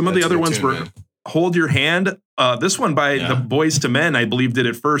beautiful. Some of the other ones were Hold Your Hand. This one by the Boys to Men, I believe, did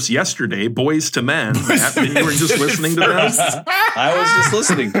it first yesterday. Boys to Men. You were just listening to them? I was just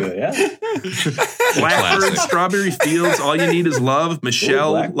listening to it, yeah. Blackbird, Strawberry Fields, All You Need Is Love,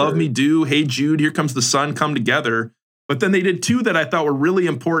 Michelle, Love Me Do, Hey Jude, Here Comes the Sun, Come Together. But then they did 2 that I thought were really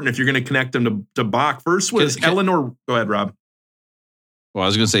important if you're going to connect them to Bach. First was Eleanor. Go ahead, Rob. Well, I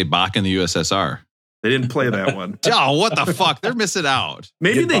was going to say Bach in the USSR. They didn't play that one. Oh, what the fuck? They're missing out.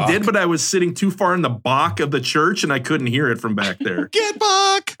 Maybe they did, but I was sitting too far in the Bach of the church and I couldn't hear it from back there. Get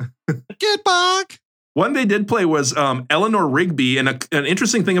Bach! Get Bach! One they did play was Eleanor Rigby, and an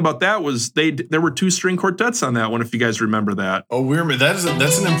interesting thing about that was there were 2-string quartets on that one. If you guys remember that. Oh, that's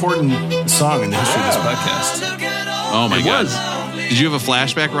an important song in the history of this podcast. Oh my God! Did you have a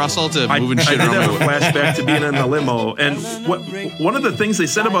flashback, Russell, to moving shit around? I did have a flashback to being in the limo, and one of the things they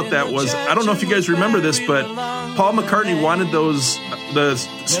said about that was, I don't know if you guys remember this, but Paul McCartney wanted the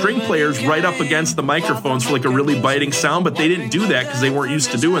string players right up against the microphones for like a really biting sound, but they didn't do that because they weren't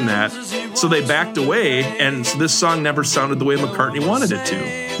used to doing that. So they backed away, and so this song never sounded the way McCartney wanted it to.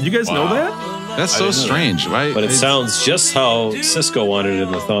 Did you guys know that? That's so strange, right? But it sounds just how Cisco wanted it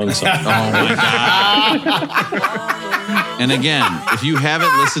in the thong song. Oh my God. And again, if you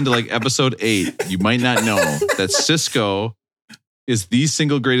haven't listened to like episode 8, you might not know that Cisco is the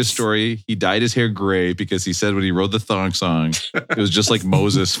single greatest story. He dyed his hair gray because he said when he wrote the thong song, it was just like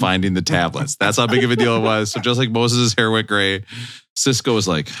Moses finding the tablets. That's how big of a deal it was. So just like Moses' hair went gray, Cisco was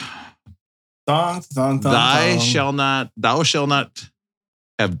like, thou shall not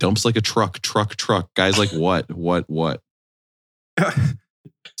have dumps like a truck. Guys like what?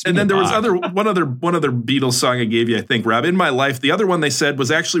 And then there was one other Beatles song I gave you, I think, Rob. In My Life. The other one they said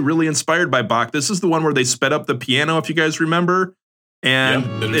was actually really inspired by Bach. This is the one where they sped up the piano, if you guys remember. And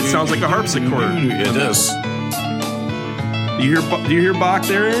it sounds like a harpsichord. It does. Do you hear Bach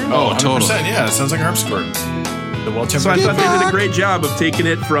there, Aaron? Oh, totally. Yeah, it sounds like a harpsichord. The well-tempered. So I thought they did a great job of taking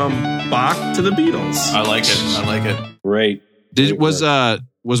it from Bach to the Beatles. I like it. Great.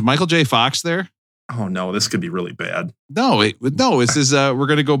 Was Michael J. Fox there? Oh no, this could be really bad. No, this is we're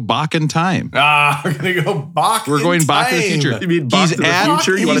gonna go Bach in time. We're gonna go Bach. We're going Bach to the future. You mean Bach to the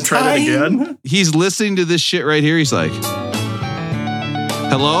future? You want to try that again? He's listening to this shit right here. He's like,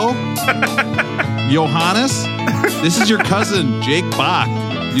 "Hello, Johannes, this is your cousin Jake Bach.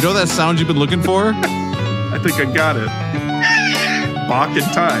 You know that sound you've been looking for? I think I got it. Bach in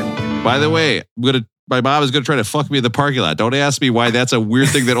time. By the way, my mom is gonna try to fuck me in the parking lot. Don't ask me why. That's a weird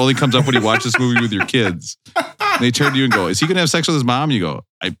thing that only comes up when you watch this movie with your kids. And they turn to you and go, "Is he gonna have sex with his mom?" You go,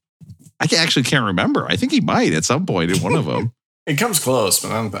 I actually can't remember. I think he might at some point in one of them. It comes close,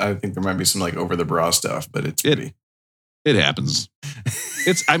 but I think there might be some like over the bra stuff. But it's pretty. It happens.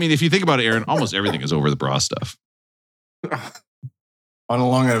 If you think about it, Aaron, almost everything is over the bra stuff. On a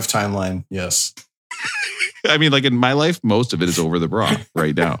long enough timeline, yes. Like in my life, most of it is over the bra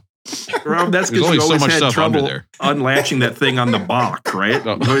right now. Rob, that's because you always had trouble unlatching that thing on the Bach, right?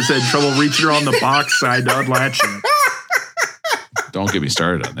 You always had trouble reaching around the Bach side to unlatch it. Don't get me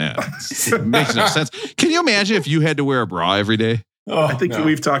started on that. It makes no sense. Can you imagine if you had to wear a bra every day? I think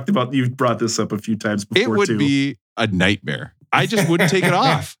we've talked about, you've brought this up a few times before, it would be a nightmare. I just wouldn't take it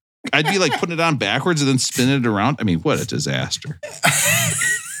off. I'd be like putting it on backwards and then spinning it around. What a disaster.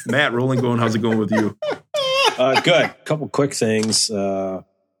 Matt, Rolling Bone, how's it going with you? Good. Couple quick things. I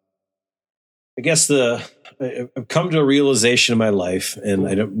guess I've come to a realization in my life, and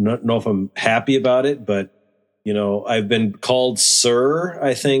I don't know if I'm happy about it, but I've been called sir,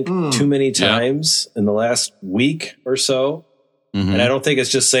 I think, too many times in the last week or so. Mm-hmm. And I don't think it's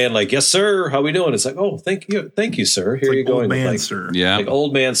just saying like, "Yes, sir, how we doing?" It's like, "Oh, thank you, sir. Here you go." Old man, sir. Yeah, like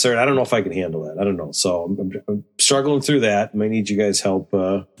old man, sir. And I don't know if I can handle that. I don't know. So I'm struggling through that. I might need you guys' help.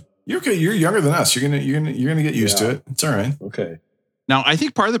 You're okay. You're younger than us. You're gonna get used to it. It's all right. Okay. Now, I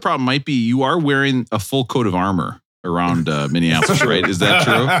think part of the problem might be you are wearing a full coat of armor around Minneapolis, right? Is that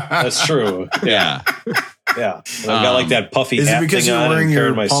true? That's true. Yeah. Yeah. I've got like that puffy is hat it because thing you're on wearing and your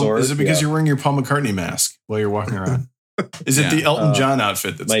carrying my sword. Is it because you're wearing your Paul McCartney mask while you're walking around? Is it the Elton John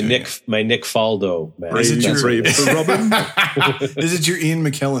outfit that's my Nick Faldo mask? Is it Robin? Is it your Ian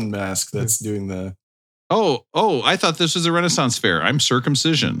McKellen mask that's doing the? Oh! I thought this was a Renaissance fair. I'm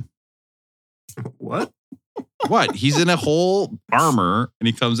circumcision. What? What? He's in a whole armor and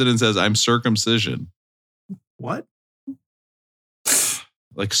he comes in and says, "I'm circumcision." What?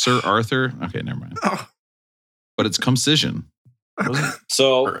 Like Sir Arthur? Okay, never mind. Oh. But it's circumcision.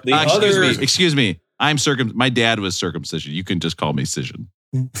 So the excuse me. I'm my dad was circumcision. You can just call me Cision.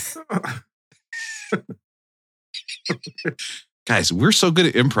 Guys, we're so good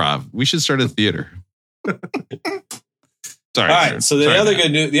at improv. We should start a theater. Sorry. All right. So the other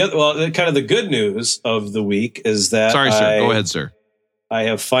good news, the good news of the week is that. Sorry, sir. Go ahead, sir. I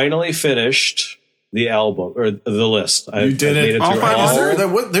have finally finished the album or the list. You did it. All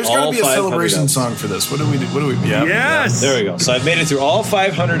 500. There's got to be a celebration song for this. What do we do? Yeah. Yes. There we go. So I've made it through all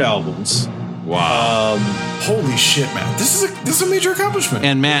 500 albums. Wow. Holy shit, man. This is a major accomplishment.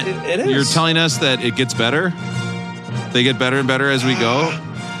 And Matt, it is. You're telling us that it gets better? They get better and better as we go?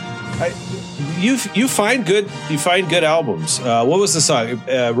 You find good albums. What was the song?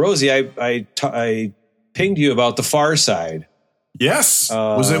 Rosie, I pinged you about The Far Side. Yes.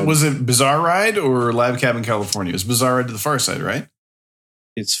 Was it Bizarre Ride or Lab Cabin California? It was Bizarre Ride to the Far Side, right?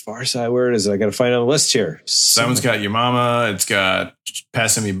 It's Far Side. Where is it? I got to find on the list here. That one's got Your Mama. It's got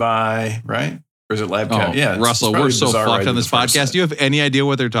Passing Me By, right? Or is it Lab Cabin? Yeah. Russell, we're so fucked on this podcast. Do you have any idea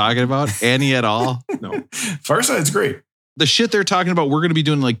what they're talking about? Any at all? No. Far Side's great. The shit they're talking about, we're going to be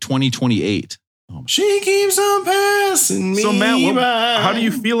doing like 2028. She keeps on passing me. So Matt, by. How do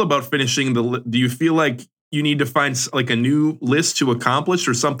you feel about finishing do you feel like you need to find like a new list to accomplish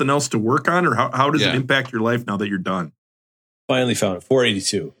or something else to work on, or how does it impact your life now that you're done? Finally found it.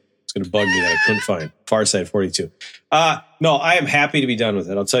 482. It's going to bug me that I couldn't find. Far Side 42. No, I am happy to be done with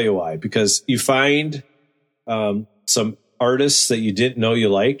it. I'll tell you why. Because you find some artists that you didn't know you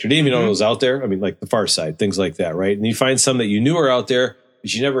liked or didn't even know it was out there. I mean, like The Far Side, things like that, right? And you find some that you knew were out there,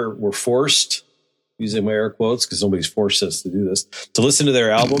 but you never were forced, using my air quotes, because nobody's forced us to do this, to listen to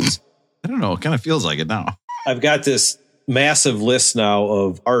their albums. I don't know. It kind of feels like it now. I've got this massive list now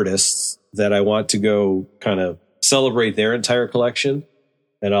of artists that I want to go kind of celebrate their entire collection.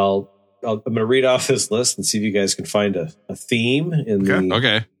 And I'm going to read off this list and see if you guys can find a theme in the.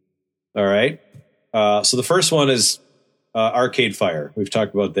 Okay. All right. So the first one is Arcade Fire. We've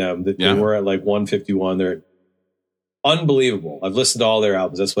talked about them. They were at like 151. They're unbelievable. I've listened to all their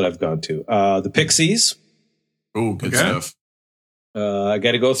albums. That's what I've gone to. The Pixies. Oh, good stuff. I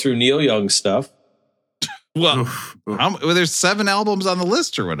got to go through Neil Young stuff. Well, there's 7 albums on the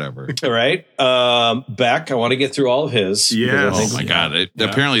list or whatever. All right. Beck, I want to get through all of his. Yeah. Oh my God.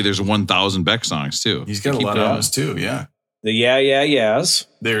 Apparently there's 1,000 Beck songs too. He's got a lot of those too. Yeah. The Yeahs.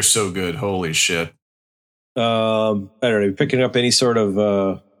 They're so good. Holy shit. I don't know. Picking up any sort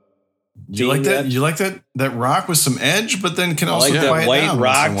of you like that? You like that rock with some edge, but then can also like that white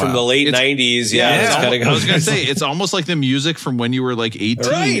rock from the late 90s. I was gonna say it's almost like the music from when you were like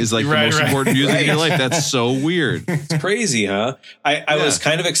 18 is like the most important music in your life. That's so weird. It's crazy, huh? I was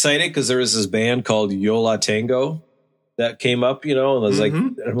kind of excited because there was this band called Yo La Tengo that came up, and I was like,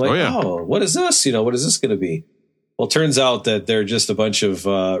 oh, what is this? What is this going to be? Well, it turns out that they're just a bunch of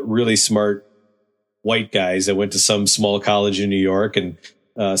really smart white guys that went to some small college in New York, and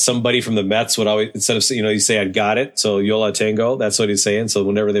somebody from the Mets would always, instead of, you say, I got it. So Yo La Tengo, that's what he's saying. So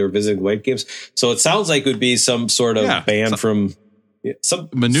whenever they were visiting white games. So it sounds like it would be some sort of band from some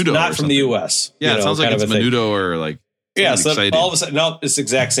Menudo, not from the US. Yeah. It sounds like it's Menudo or like, yeah. So all of a sudden, no, it's the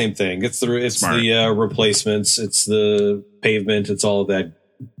exact same thing. It's the Replacements. It's the Pavement. It's all of that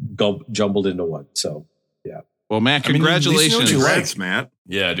jumbled into one. So, yeah. Well, Matt, congratulations. Congrats, Matt.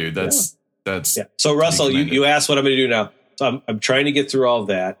 Yeah, dude. That's. So Russell, you asked what I'm going to do now. So I'm trying to get through all of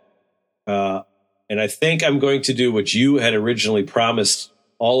that. And I think I'm going to do what you had originally promised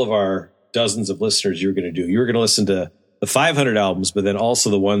all of our dozens of listeners you were going to do. You were going to listen to the 500 albums, but then also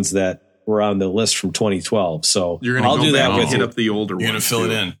the ones that were on the list from 2012. So you're going to do that and hit up the older ones. You're going to fill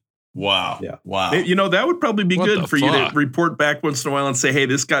it in. Wow. Yeah. Wow. That would probably be good for you to report back once in a while and say, hey,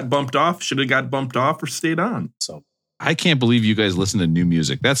 this got bumped off. Should have got bumped off or stayed on. So I can't believe you guys listen to new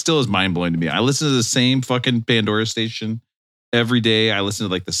music. That still is mind blowing to me. I listen to the same fucking Pandora station every day. I listen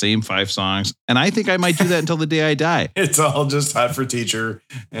to like the same 5 songs, and I think I might do that until the day I die. It's all just Hot for Teacher.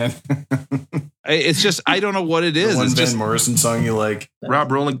 And it's just, I don't know what it is. One it's Van just Morrison song you like.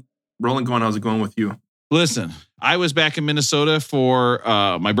 Rob, rolling going. How's it going with you? Listen, I was back in Minnesota for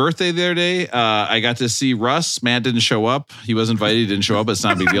my birthday the other day. I got to see Russ. Matt didn't show up. He was invited. He didn't show up. It's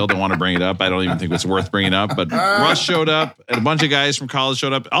not a big deal. Don't want to bring it up. I don't even think it's worth bringing up. But Russ showed up, and a bunch of guys from college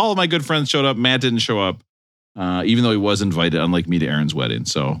showed up. All of my good friends showed up. Matt didn't show up, even though he was invited, unlike me to Aaron's wedding.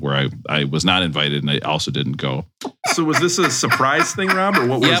 So where I was not invited, and I also didn't go. So was this a surprise thing, Rob, or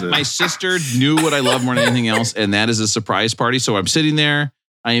what was it? My sister knew what I love more than anything else, and that is a surprise party. So I'm sitting there.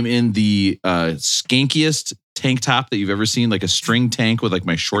 I am in the skankiest tank top that you've ever seen, like a string tank with like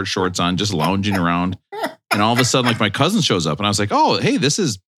my short shorts on, just lounging around. And all of a sudden, like my cousin shows up, and I was like, "Oh, hey, this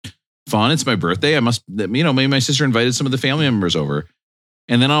is fun. It's my birthday. I must, maybe my sister invited some of the family members over."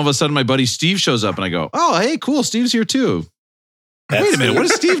 And then all of a sudden, my buddy Steve shows up, and I go, "Oh, hey, cool, Steve's here too." Wait a minute, what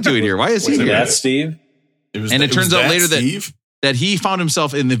is Steve doing here? Why is he here? That's Steve. It turns out later that he found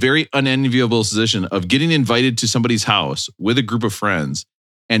himself in the very unenviable position of getting invited to somebody's house with a group of friends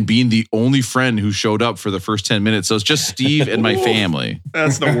and being the only friend who showed up for the first 10 minutes. So it's just Steve and my family.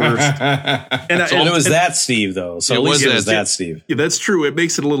 That's the worst. And it was that Steve, though. So at least it was that Steve. Yeah, that's true. It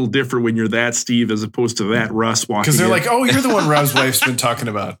makes it a little different when you're that Steve as opposed to that Russ walking. Because they're like, oh, you're the one Rob's wife's been talking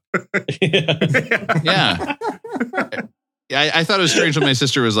about. Yeah. I thought it was strange when my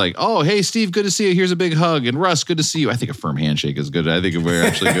sister was like, "Oh, hey, Steve, good to see you. Here's a big hug. And Russ, good to see you." I think a firm handshake is good. I think we're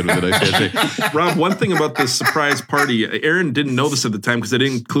actually good with a nice handshake. Rob, one thing about this surprise party, Aaron didn't know this at the time because I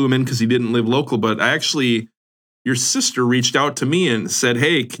didn't clue him in because he didn't live local. But your sister reached out to me and said,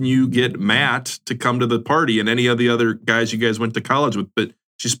 "Hey, can you get Matt to come to the party and any of the other guys you guys went to college with?" But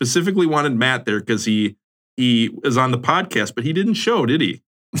she specifically wanted Matt there because he is on the podcast, but he didn't show, did he?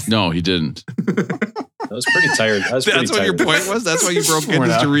 No, he didn't. I was pretty tired. That's what your point was? That's why you broke in,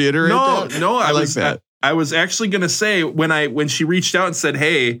 just to reiterate that? No, I like that. I was actually going to say when she reached out and said,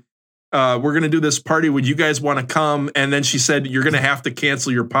 "Hey, we're going to do this party. Would you guys want to come?" And then she said, "You're going to have to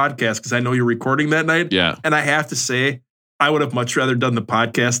cancel your podcast because I know you're recording that night." Yeah. And I have to say, I would have much rather done the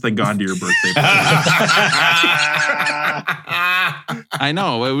podcast than gone to your birthday party. I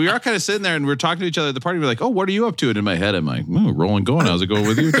know. We are kind of sitting there and we're talking to each other at the party. We're like, "Oh, what are you up to?" And in my head, I'm like, rolling going. How's it going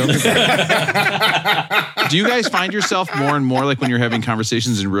with you? Tell me about it. Do you guys find yourself more and more like when you're having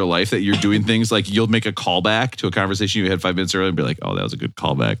conversations in real life that you're doing things like you'll make a callback to a conversation you had 5 minutes earlier and be like, "Oh, that was a good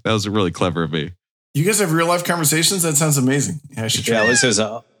callback. That was really clever of me." You guys have real life conversations? That sounds amazing. Yeah, I should try. Yeah, Liz says,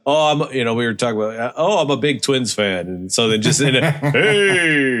 we were talking about, I'm a big Twins fan. And so then just,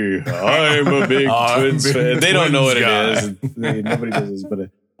 hey, I'm a big Twins fan. They don't know what it is. Nobody does this, but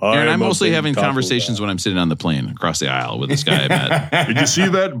Aaron, I'm mostly having conversations when I'm sitting on the plane across the aisle with this guy I met. Did you see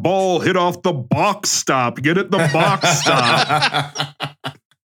that ball hit off the box stop? Get it, the box stop.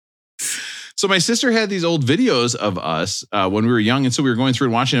 So my sister had these old videos of us when we were young. And so we were going through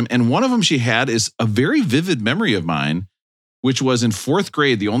and watching them. And one of them she had is a very vivid memory of mine, which was in 4th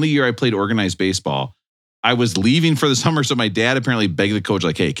grade, the only year I played organized baseball. I was leaving for the summer. So my dad apparently begged the coach,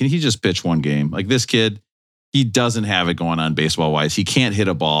 like, hey, can he just pitch one game? Like this kid, he doesn't have it going on baseball wise. He can't hit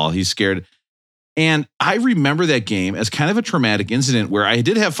a ball. He's scared. And I remember that game as kind of a traumatic incident where I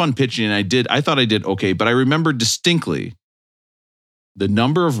did have fun pitching and I thought I did okay, but I remember distinctly the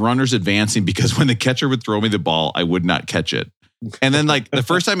number of runners advancing because when the catcher would throw me the ball, I would not catch it. And then like the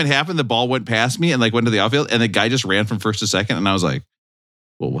first time it happened, the ball went past me and like went to the outfield and the guy just ran from first to second. And I was like,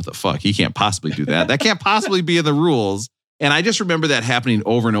 well, what the fuck? He can't possibly do that. That can't possibly be in the rules. And I just remember that happening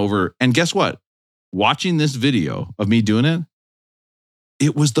over and over. And guess what? Watching this video of me doing it,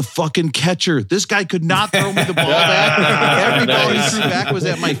 it was the fucking catcher. This guy could not throw me the ball back. Every ball he threw back was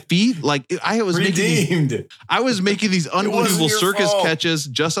at my feet. Like I was making these unbelievable circus catches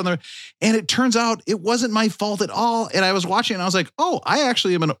just on the, and it turns out it wasn't my fault at all. And I was watching and I was like, oh, I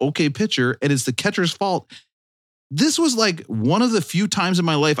actually am an okay pitcher and it's the catcher's fault. This was like one of the few times in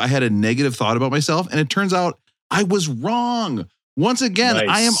my life I had a negative thought about myself. And it turns out I was wrong. Once again, nice.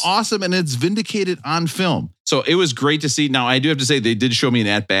 I am awesome and it's vindicated on film. So it was great to see. Now, I do have to say they did show me an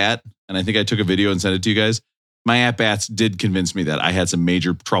at-bat, and I think I took a video and sent it to you guys. My at-bats did convince me that I had some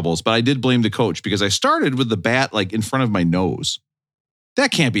major troubles, but I did blame the coach because I started with the bat like in front of my nose.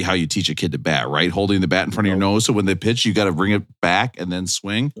 That can't be how you teach a kid to bat, right? Holding the bat in front of your nose. So when they pitch, you got to bring it back and then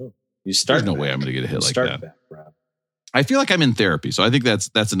swing. You start. There's no way I'm going to get a hit like that. Back, I feel like I'm in therapy, so I think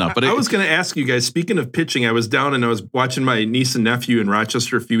that's enough. But I was going to ask you guys, speaking of pitching, I was down and I was watching my niece and nephew in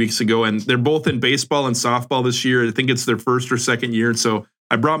Rochester a few weeks ago, and they're both in baseball and softball this year. I think it's their first or second year. And so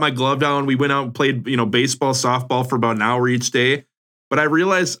I brought my glove down. We went out and played, baseball, softball for about an hour each day. But I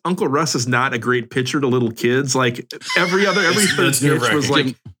realized Uncle Russ is not a great pitcher to little kids. Like every third pitch was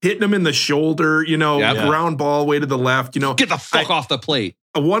like hitting him in the shoulder, ground ball way to the left, Get the fuck off the plate.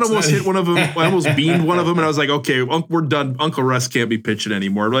 One almost hit one of them. I almost beamed one of them, and I was like, "Okay, we're done. Uncle Russ can't be pitching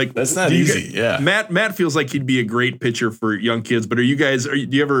anymore." Like that's not easy. Yeah, Matt feels like he'd be a great pitcher for young kids. But do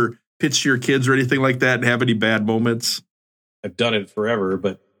you ever pitch to your kids or anything like that and have any bad moments? I've done it forever,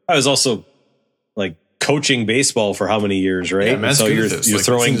 but I was also like coaching baseball for how many years, right? Yeah, so you're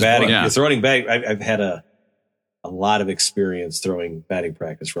throwing batting. Yeah. You're throwing batting. I've had a lot of experience throwing batting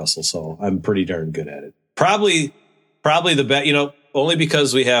practice, Russell. So I'm pretty darn good at it. Probably the best. Only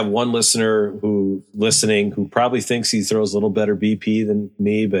because we have one listener who probably thinks he throws a little better BP than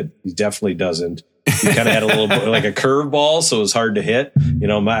me, but he definitely doesn't. He kind of had a little like a curveball, so it was hard to hit.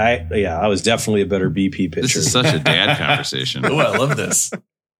 I was definitely a better BP pitcher. This is such a dad conversation. Oh, I love this.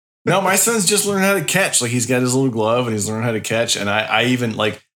 No, my son's just learning how to catch. Like he's got his little glove and he's learning how to catch. And I even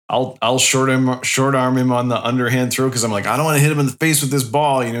like I'll short arm him on the underhand throw because I'm like, I don't want to hit him in the face with this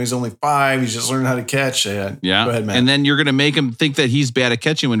ball. He's only 5. He's just learning how to catch. Yeah. Go ahead, man. And then you're going to make him think that he's bad at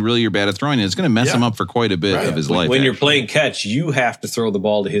catching when really you're bad at throwing. And it's going to mess him up for quite a bit of his life. When you're playing catch, you have to throw the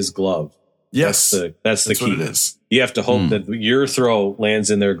ball to his glove. Yes. That's the key. What it is. You have to hope that your throw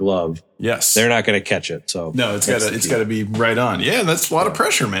lands in their glove. Yes. They're not going to catch it. So no, it's got to be right on. Yeah. That's a lot of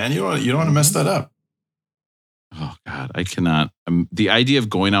pressure, man. You don't want to mess that up. Oh God, I cannot. The idea of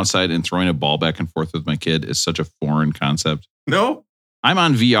going outside and throwing a ball back and forth with my kid is such a foreign concept. No, I'm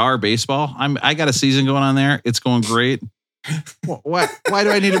on VR baseball. I got a season going on there. It's going great. Why do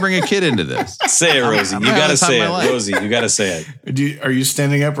I need to bring a kid into this? Say it, Rosie. You got to say it, Rosie. You got to say it. Are you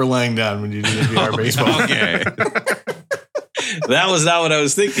standing up or laying down when you do the VR baseball? Okay. That was not what I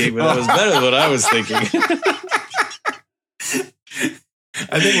was thinking, but that was better than what I was thinking.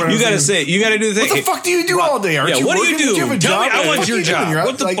 I think you got to say it. You got to do the thing. What the fuck do you do all day? Aren't you what working? do you do? You have a Tell job? me, I want your job.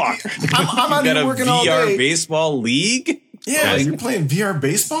 What the fuck? I'm out here working all day. VR baseball league? Yeah, you're playing VR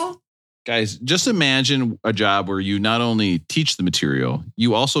baseball? Guys, just imagine a job where you not only teach the material,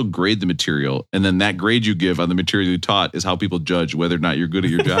 you also grade the material. And then that grade you give on the material you taught is how people judge whether or not you're good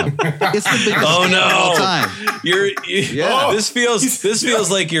at your job. It's the biggest scam of all time. This feels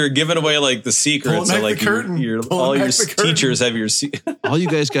like you're giving away like the secrets. So like all your teachers have your all you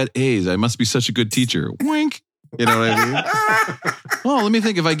guys got A's. I must be such a good teacher. Wink. You know what I mean? Oh, let me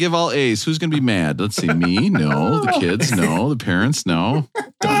think. If I give all A's, who's going to be mad? Let's see. Me? No. The kids? No. The parents? No.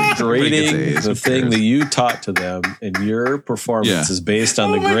 Grading the thing that you taught to them, and your performance is based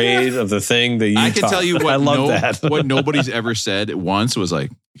on the grade of the thing that you taught. I can tell you what, I love that. What nobody's ever said once was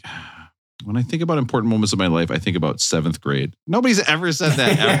like, when I think about important moments of my life, I think about 7th grade. Nobody's ever said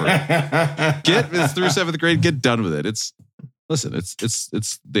that ever. Get through 7th grade. Get done with it. It's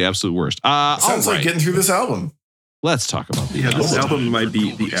the absolute worst. Sounds like getting through this album. Let's talk about the album. This album might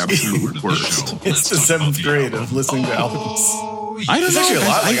be the absolute worst. It's the 7th grade of listening to albums. I don't know. Actually a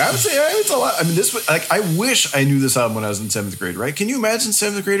lot. I would say it's a lot. I mean, I wish I knew this album when I was in 7th grade. Right? Can you imagine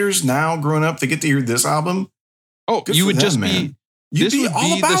 7th graders now growing up? They get to hear this album. Oh, Good you would them, just man. be. You'd be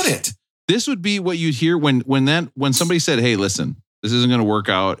all about it. This would be what you'd hear when somebody said, "Hey, listen, this isn't going to work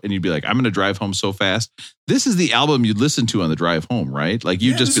out," and you'd be like, "I'm going to drive home so fast." This is the album you'd listen to on the drive home, right? Like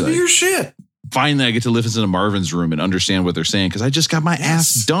you'd just be like, "Your shit." Finally, I get to listen to Marvin's Room and understand what they're saying because I just got my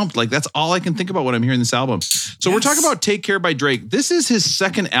ass dumped. Like that's all I can think about when I'm hearing this album. So we're talking about "Take Care" by Drake. This is his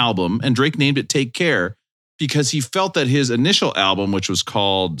second album, and Drake named it "Take Care" because he felt that his initial album, which was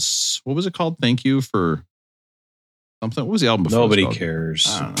called, what was it called? Thank You for something. What was the album before? Nobody cares.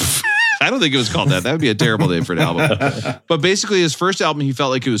 I don't know. I don't think it was called that. That would be a terrible name for an album. But basically, his first album, he felt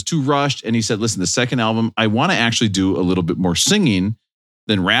like it was too rushed. And he said, listen, the second album, I want to actually do a little bit more singing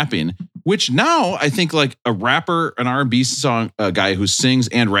than rapping, which now I think like a rapper, an R&B song guy who sings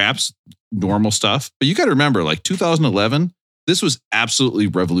and raps normal stuff. But you got to remember, like 2011, this was absolutely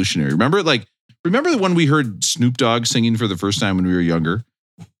revolutionary. Remember when we heard Snoop Dogg singing for the first time when we were younger?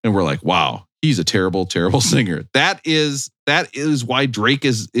 And we're like, wow, he's a terrible, terrible singer. That is why Drake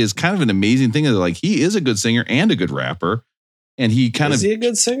is kind of an amazing thing. Like he is a good singer and a good rapper. And he is he a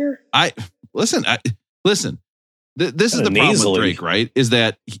good singer? Listen. This is the problem with Drake, right? Is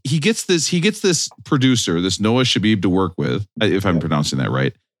that he gets this producer, this Noah Shabib to work with, if I'm pronouncing that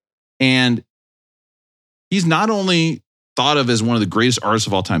right. And he's not only thought of as one of the greatest artists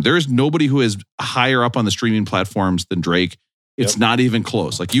of all time. There is nobody who is higher up on the streaming platforms than Drake. It's not even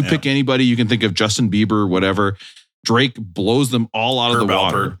close. Like you pick anybody, you can think of Justin Bieber, whatever. Drake blows them all out of the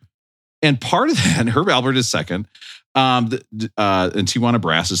water. And part of that, Herb Alpert is second. And Tijuana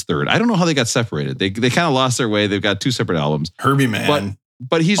Brass is third. I don't know how they got separated. They kind of lost their way. They've got two separate albums. Herbie Man.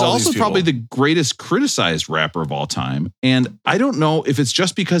 But he's also probably the greatest criticized rapper of all time. And I don't know if it's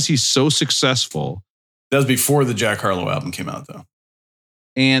just because he's so successful. That was before the Jack Harlow album came out, though.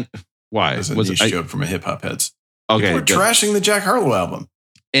 And why? It was a niche joke from a hip hop heads. Okay. People are trashing the Jack Harlow album.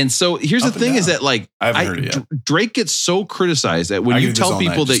 And so here's the thing is that like I haven't heard it yet. Drake gets so criticized that when you tell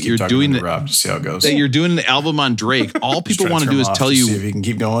people that you're doing you're doing an album on Drake, all people want to do is tell you if you can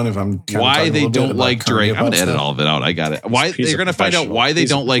keep going. If I'm why they don't like Drake. I'm gonna edit all of it out. I got it. Why they're gonna find out why they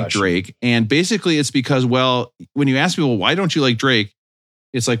don't like Drake, and basically it's because when you ask people why don't you like Drake,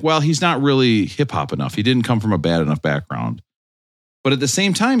 it's like he's not really hip hop enough. He didn't come from a bad enough background. But at the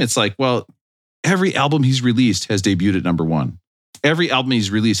same time, it's like every album he's released has debuted at number one. Every album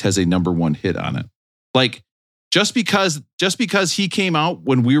he's released has a number one hit on it. Like just because he came out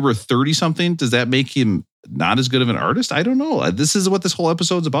when we were 30 something, does that make him not as good of an artist? I don't know. This is what this whole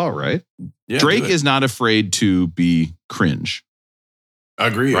episode's about, right? Yeah, Drake is not afraid to be cringe. I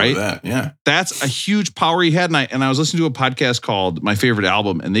agree with that. Yeah. That's a huge power he had. And I was listening to a podcast called My Favorite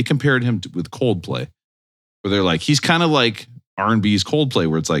Album, and they compared him with Coldplay, where they're like, he's kind of like R&B's Coldplay,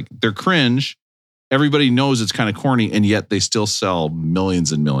 where it's like they're cringe. Everybody knows it's kind of corny, and yet they still sell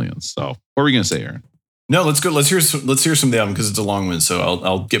millions and millions. So, what are we going to say, Aaron? No, let's go. Let's hear some of the album because it's a long one. So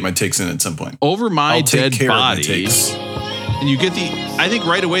I'll get my takes in at some point. Over My Dead Body, and you get I think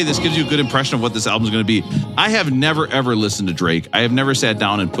right away this gives you a good impression of what this album is going to be. I have never ever listened to Drake. I have never sat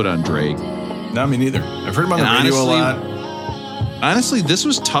down and put on Drake. No, me neither. I've heard him on the radio a lot. Honestly, this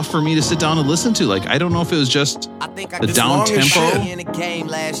was tough for me to sit down and listen to. Like, I don't know if it was just the down tempo.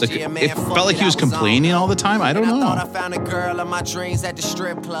 Like, it felt like he was complaining all the time. I don't know.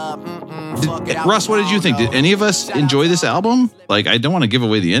 Russ, what did you think? Did any of us enjoy this album? Like, I don't want to give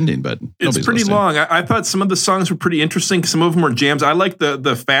away the ending, but it's pretty long. I thought some of the songs were pretty interesting. Some of them were jams. I like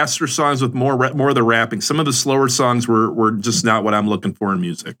the faster songs with more of the rapping. Some of the slower songs were just not what I'm looking for in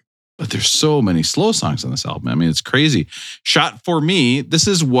music. But there's so many slow songs on this album. I mean, it's crazy. Shot for Me. This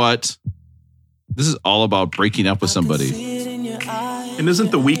is all about breaking up with somebody. And isn't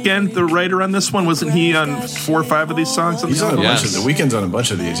The Weeknd the writer on this one? Wasn't he on 4 or 5 of these songs? He's on a bunch of The Weeknd's on a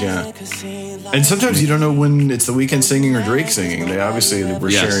bunch of these, yeah. And sometimes you don't know when it's The Weeknd singing or Drake singing. They obviously were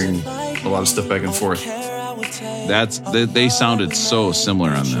sharing a lot of stuff back and forth. They sounded so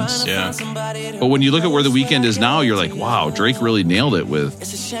similar on this. Yeah. But when you look at where The Weeknd is now, you're like, wow, Drake really nailed it with.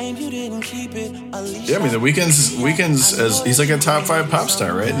 Yeah, I mean, The Weeknd's he's like a top 5 pop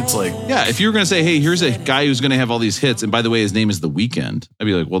star, right? It's like, yeah, if you were going to say, hey, here's a guy who's going to have all these hits, and by the way, his name is The Weeknd, I'd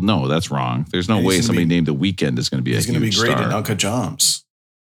be like, well, no, that's wrong. There's no way somebody named The Weeknd is going to be a huge star. He's going to be great in Uncle Joms.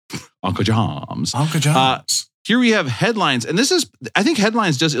 Uncle Joms. Uncle Joms. Here we have Headlines, and I think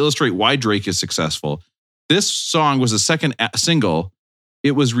Headlines does illustrate why Drake is successful. This song was the second single.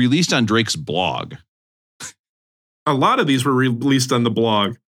 It was released on Drake's blog. A lot of these were released on the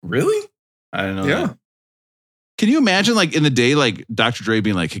blog. Really? I didn't know that. Can you imagine, like, in the day, like, Dr. Dre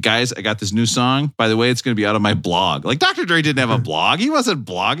being like, hey, guys, I got this new song. By the way, it's going to be out on my blog. Like, Dr. Dre didn't have a blog. He wasn't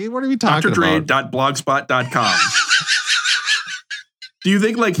blogging. What are we talking about? DrDre.blogspot.com. Do you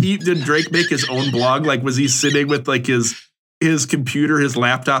think, like, did Drake make his own blog? Like, was he sitting with, like, his his computer, his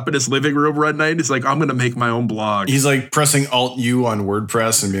laptop in his living room one night. He's like, I'm going to make my own blog. He's like pressing Alt-U on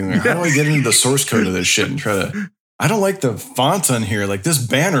WordPress and being like, how do I get into the source code of this shit and try to... I don't like the fonts on here. Like this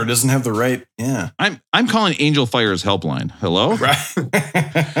banner doesn't have the right... Yeah. I'm calling Angel Fire's helpline. Hello? Right.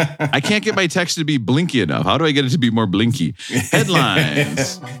 I can't get my text to be blinky enough. How do I get it to be more blinky?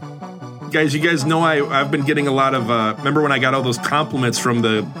 Headlines. Guys, you guys know I've been getting a lot of, remember when I got all those compliments from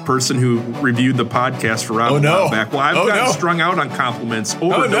the person who reviewed the podcast for Rob back? Well, I've gotten strung out on compliments,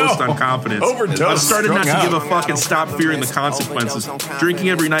 overdosed on confidence. I've started not to give a fuck and stop fearing the consequences. Drinking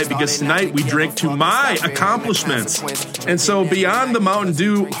every night because tonight we drank to my accomplishments. And so beyond the Mountain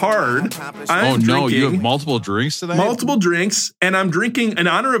Dew hard, I'm drinking... you have multiple drinks today? Multiple drinks, and I'm drinking in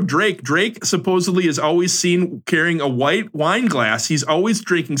honor of Drake. Drake supposedly is always seen carrying a white wine glass. He's always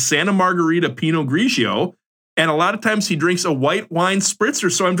drinking Santa Margarita Pinot Grigio, and a lot of times he drinks a white wine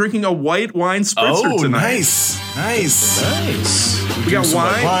spritzer. So I'm drinking a white wine spritzer tonight. Nice. We got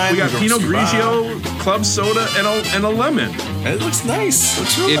wine, we got Pinot Grigio, club soda, and a lemon. It looks nice.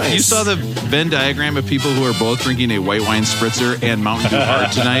 Looks real nice. If you saw the Venn diagram of people who are both drinking a white wine spritzer and Mountain Dew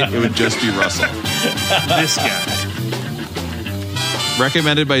hard tonight, it would just be Russell. This guy.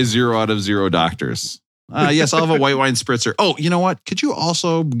 Recommended by 0 out of 0 doctors. Yes, I'll have a white wine spritzer. Oh, you know what? Could you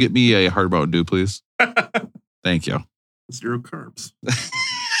also get me a hard Mountain Dew, please? Thank you. 0 carbs.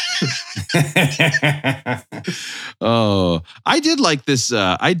 Oh, I did like this.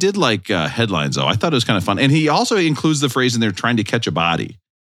 I did like headlines, though. I thought it was kind of fun. And he also includes the phrase in there, trying to catch a body.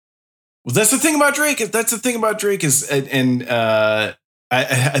 Well, that's the thing about Drake. I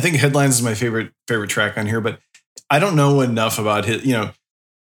think Headlines is my favorite track on here, but I don't know enough about his,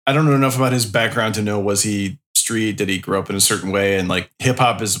 I don't know enough about his background to know, was he street? Did he grow up in a certain way? And like hip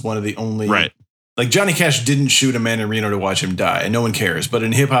hop is one of the only, right. Like Johnny Cash didn't shoot a man in Reno to watch him die, and no one cares. But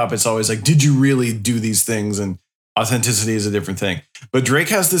in hip hop, it's always like, did you really do these things? And authenticity is a different thing. But Drake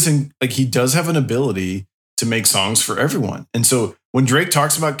has this, he does have an ability to make songs for everyone. And so when Drake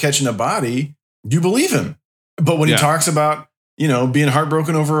talks about catching a body, you believe him. But when he talks about, being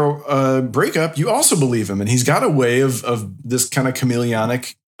heartbroken over a breakup, you also believe him. And he's got a way of this kind of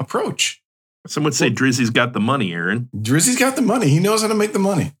chameleonic approach. Some would say Drizzy's got the money, Aaron. Drizzy's got the money. He knows how to make the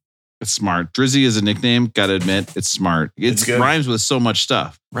money. It's smart. Drizzy is a nickname. Got to admit, it's smart. It rhymes with so much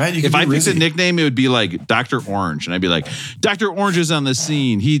stuff. Right. If I picked a nickname, it would be like Dr. Orange. And I'd be like, Dr. Orange is on the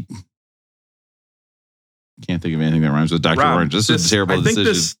scene. He can't think of anything that rhymes with Dr. Orange. This is a terrible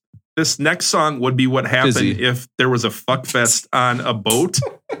decision. This next song would be what happened if there was a fuck fest on a boat.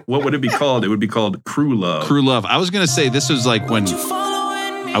 What would it be called? It would be called Crew Love. Crew Love. I was going to say this was like when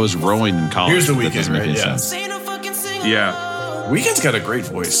I was rowing in college. Here's The Weeknd, right? Yeah. Weeknd's got a great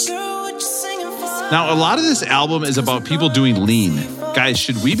voice. Now, a lot of this album is about people doing lean. Guys,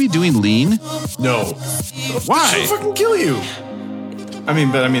 should we be doing lean? No. Why? It'll fucking kill you.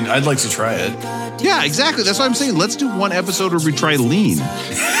 I'd like to try it. Yeah, exactly. That's what I'm saying. Let's do one episode where we try lean.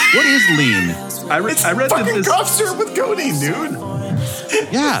 What is lean? I read fucking cough syrup with codeine, dude.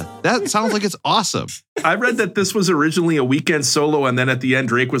 Yeah, that sounds like it's awesome. I read that this was originally a Weeknd solo, and then at the end,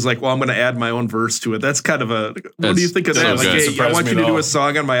 Drake was like, well, I'm going to add my own verse to it. That's kind of what do you think of that? Like, hey, I want you to do a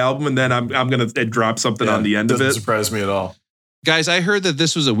song on my album, and then I'm going to drop something on the end of it. Doesn't surprise me at all. Guys, I heard that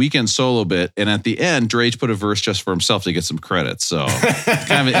this was a Weeknd solo bit, and at the end, Drake put a verse just for himself to get some credit. So it's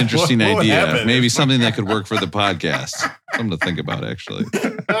kind of an interesting idea. Maybe something that could work for the podcast. Something to think about, actually.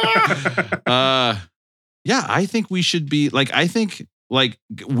 Yeah, I think we should be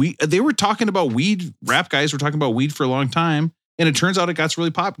they were talking about weed. Rap guys were talking about weed for a long time, and it turns out it gets really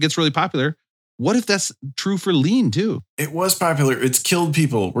popular. What if that's true for lean too? It was popular. It's killed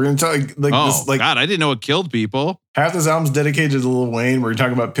people. We're going to talk God, I didn't know it killed people. Half this album's dedicated to Lil Wayne. We're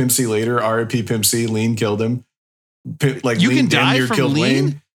talking about Pimp C later. R.I.P. Pimp C. Lean killed him. You can die from lean?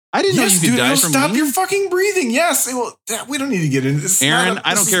 Wayne. I didn't know you could die from lean. Stop your fucking breathing. Yes. We don't need to get into this. Aaron,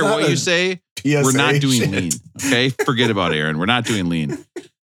 I don't care what you say. PSA we're not doing lean. Okay? Forget about Aaron. We're not doing lean.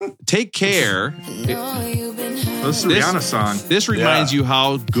 Take Care. This is Rihanna's song. This reminds you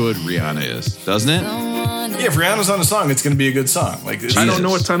how good Rihanna is, doesn't it? Yeah, if Rihanna's on a song, it's going to be a good song. I don't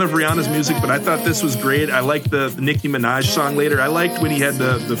know a ton of Rihanna's music, but I thought this was great. I liked the Nicki Minaj song later. I liked when he had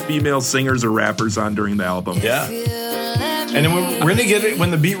the female singers or rappers on during the album. Yeah. And then we're going to get it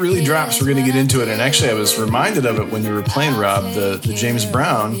when the beat really drops. We're going to get into it. And actually, I was reminded of it when you were playing, Rob, the James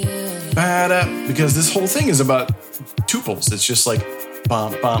Brown, because this whole thing is about tuples. It's just like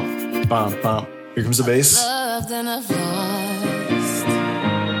bump, bump, bump, bump. Here comes the bass.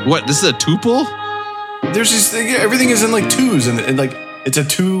 What? This is a tuple? There's just everything is in like twos, and like it's a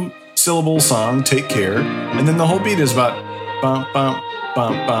 2-syllable song. Take Care, and then the whole beat is about bump, bump,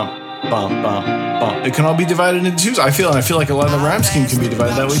 bump, bump, bump, bump, bump. It can all be divided into twos. I feel like a lot of the rhyme scheme can be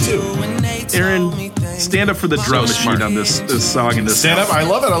divided that way too. Aaron, stand up for the drum machine on this song and this. Stand up. I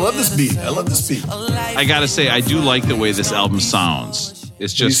love it. I love this beat. I gotta say, I do like the way this album sounds.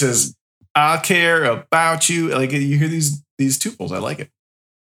 It's just, he says, "I care about you." Like you hear these tuples. I like it.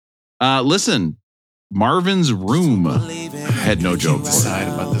 Listen, Marvin's Room had no joke. Decide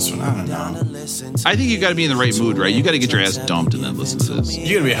about this one. I don't know. I think you got to be in the right mood, right? You got to get your ass dumped and then listen to this.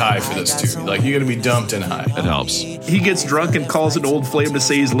 You got to be high for this too. Like you got to be dumped and high. It helps. He gets drunk and calls an old flame to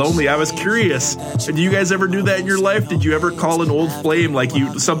say he's lonely. I was curious. Do you guys ever do that in your life? Did you ever call an old flame like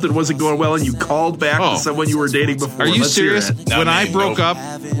something wasn't going well and you called back to someone you were dating before? Are you serious? When I broke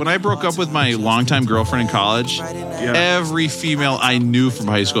up with my longtime girlfriend in college, every female I knew from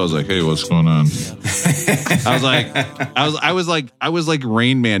high school, I was like, "Hey, what's going on?" I was like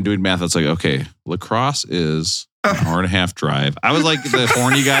Rain Man doing math. It's like, okay, lacrosse is an hour and a half drive. I was like the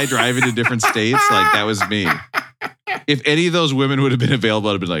horny guy driving to different states. Like that was me. If any of those women would have been available,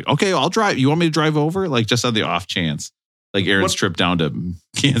 I'd have been like, okay, I'll drive. You want me to drive over? Like just on the off chance. Like Aaron's trip down to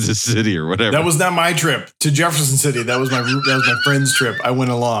Kansas City or whatever. That was not my trip to Jefferson City. That was my friend's trip. I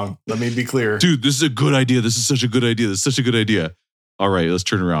went along. Let me be clear. Dude, this is a good idea. This is such a good idea. This is such a good idea. All right, let's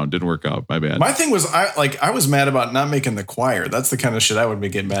turn around. Didn't work out. My bad. My thing was, I was mad about not making the choir. That's the kind of shit I would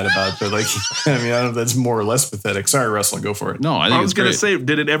get mad about. But like, I mean, I don't know if that's more or less pathetic. Sorry, Russell, go for it. No, I was going to say,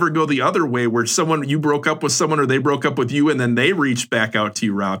 did it ever go the other way where you broke up with someone or they broke up with you and then they reached back out to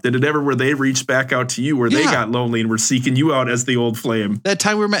you, Rob? Did it ever where they reached back out to you where they got lonely and were seeking you out as the old flame? That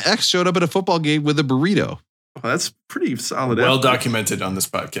time where my ex showed up at a football game with a burrito. Oh, that's pretty solid. Well documented on this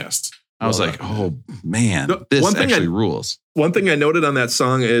podcast. I was like, oh man, this actually rules. One thing I noted on that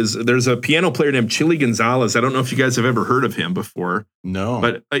song is there's a piano player named Chili Gonzalez. I don't know if you guys have ever heard of him before. No.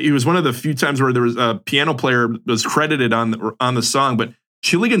 But he was one of the few times where there was a piano player was credited on the song. But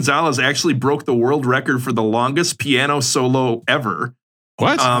Chili Gonzalez actually broke the world record for the longest piano solo ever.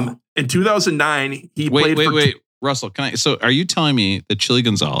 What? In 2009, he played. Wait, Russell, so are you telling me that Chili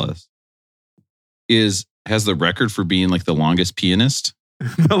Gonzalez has the record for being like the longest pianist?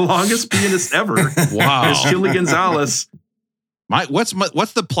 The longest pianist ever. Wow. Is Chili Gonzalez. What's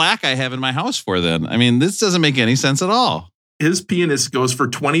the plaque I have in my house for then? I mean, this doesn't make any sense at all. His pianist goes for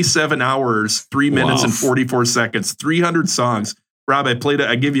 27 hours, 3 minutes and 44 seconds, 300 songs. Rob, I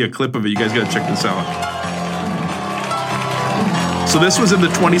give you a clip of it. You guys got to check this out. So this was in the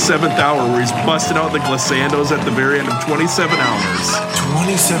 27th hour where he's busting out the glissandos at the very end of 27 hours.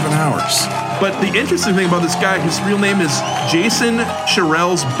 27 hours. But the interesting thing about this guy, his real name is Jason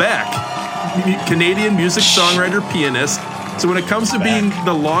Charles Beck, Canadian music songwriter, pianist. So when it comes to being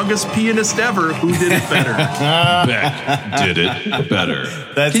the longest pianist ever, who did it better? Beck did it better.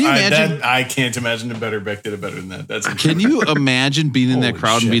 Can you imagine? I can't imagine Beck did it better than that. Can you imagine being in that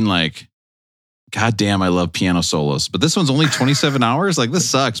crowd and being like, God damn, I love piano solos, but this one's only 27 hours? Like, this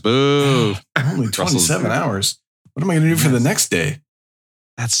sucks. Boo. Only 27 hours? What am I going to do for the next day?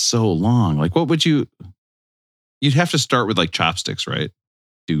 That's so long. Like, what would you'd have to start with like chopsticks, right?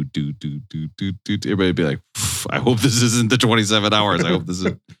 Do. Everybody'd be like, I hope this isn't the 27 hours. I hope this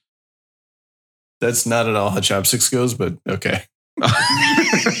is. That's not at all how chopsticks goes, but okay.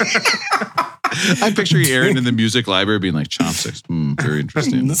 I'm picturing Aaron in the music library being like, chopsticks. Very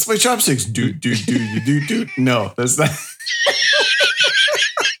interesting. Let's play chopsticks. Do. No, that's not.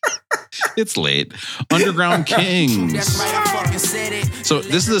 It's late. Underground Kings. So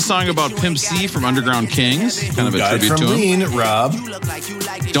this is a song about Pimp C from Underground Kings. Kind of a tribute to him. Lean, Rob.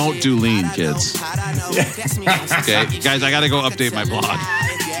 Don't do lean, kids. Okay, guys, I got to go update my blog.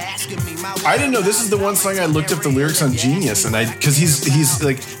 I didn't know this is the one song I looked up the lyrics on Genius, and because he's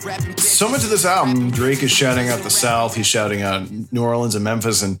like so much of this album, Drake is shouting out the South, he's shouting out New Orleans and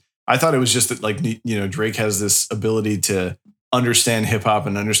Memphis, and I thought it was just that, like, you know, Drake has this ability to understand hip hop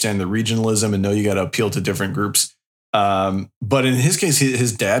and understand the regionalism and know you got to appeal to different groups. But in his case,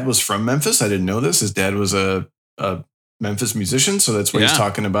 his dad was from Memphis. I didn't know this. His dad was a Memphis musician, so that's what he's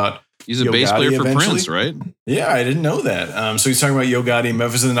talking about. He's a bass player for Prince, right? Yeah, I didn't know that. So he's talking about Yo Gotti,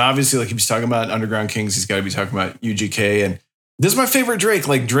 Memphis, and then obviously, like, if he's talking about Underground Kings, he's got to be talking about UGK. And this is my favorite Drake.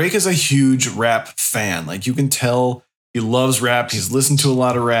 Like, Drake is a huge rap fan. Like, you can tell he loves rap. He's listened to a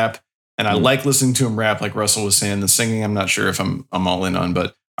lot of rap, and I like listening to him rap. Like Russell was saying, the singing, I'm not sure if I'm all in on,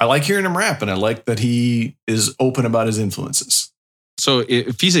 but I like hearing him rap, and I like that he is open about his influences. So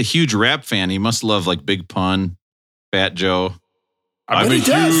if he's a huge rap fan, he must love like Big Pun, Fat Joe. I'm a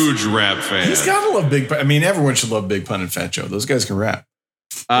huge rap fan. He's got to love Big Pun. I mean, everyone should love Big Pun and Fat Joe. Those guys can rap.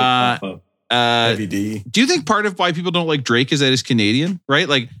 Heavy D. Do you think part of why people don't like Drake is that he's Canadian, right?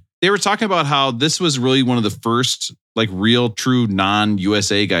 Like, They were talking about how this was really one of the first like real true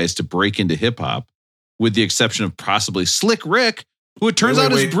non-USA guys to break into hip hop, with the exception of possibly Slick Rick, who it turns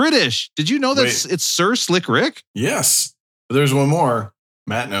out is British. Did you know that it's Sir Slick Rick? Yes. But there's one more.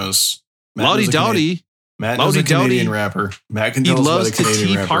 Matt knows. Loudy Dowdy. Matt knows a Canadian rapper. Matt can tell us about a Canadian rapper. He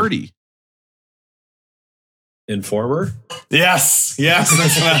loves the Tea Party. Informer? Yes. Yep.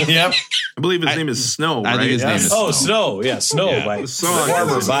 I believe his name is Snow, right? I think his name is Snow. Snow. Yeah, Snow. Yeah. By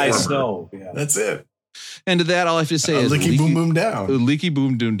Informer by Snow. Yeah. That's it. And to that, all I have to say is leaky boom boom down. Leaky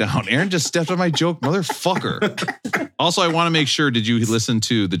boom boom down. Aaron just stepped on my joke, motherfucker. Also, I want to make sure, did you listen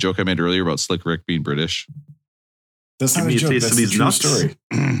to the joke I made earlier about Slick Rick being British? That's not a joke. That's a true story.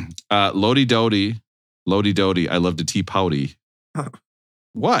 Lodi Dodi. I love to tea pouty.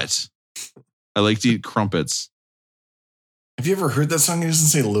 What? I like to eat crumpets. Have you ever heard that song? He doesn't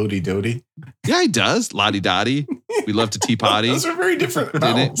say Lodi Dodi. Yeah, he does. Lottie Dottie. We love to tea potty. Those are very different.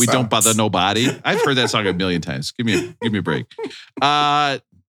 We don't bother nobody. I've heard that song a million times. Give me a break.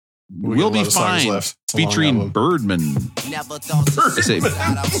 We'll Be Fine, featuring Birdman. I say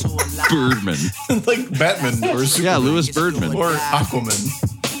Birdman. Like Batman or Superman. Yeah, Louis Birdman. Or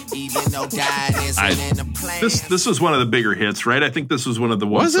Aquaman. This was one of the bigger hits, right? I think this was one of the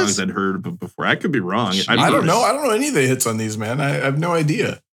one songs I'd heard before. I could be wrong. I don't know. I don't know any of the hits on these, man. I have no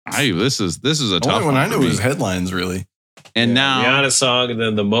idea. This is a tough one. The only one I know is headlines, really. And now Rihanna song, and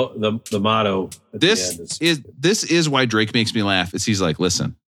then the motto. This is why Drake makes me laugh. Is he's like,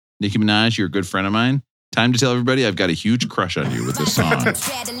 listen, Nicki Minaj, you're a good friend of mine. Time to tell everybody I've got a huge crush on you with this song.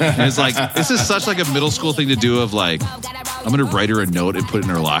 And it's like, this is such like a middle school thing to do of like, I'm going to write her a note and put it in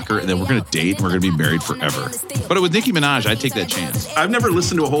her locker, and then we're going to date and we're going to be married forever. But with Nicki Minaj, I'd take that chance. I've never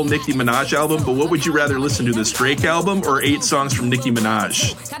listened to a whole Nicki Minaj album, but what would you rather listen to, this Drake album or 8 songs from Nicki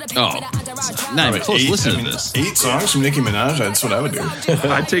Minaj? Oh, not even close. Listen to this. 8 songs from Nicki Minaj, that's what I would do.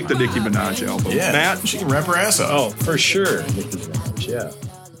 I'd take the Nicki Minaj album. Yeah, Matt? She can rap her ass off. Oh, for sure. Nicki Minaj, yeah.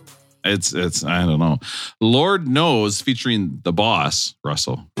 It's I don't know. Lord Knows featuring the boss, Rick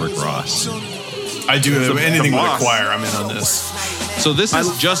Ross. I do anything with a choir. I'm in on this. So this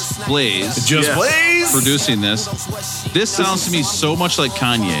is Just Blaze. Blaze producing this. This sounds to me so much like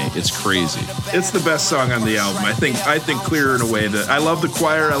Kanye. It's crazy. It's the best song on the album. I think clearer in a way that I love the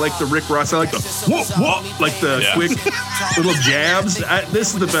choir. I like the Rick Ross. I like the whoop whoop, like the quick little jabs.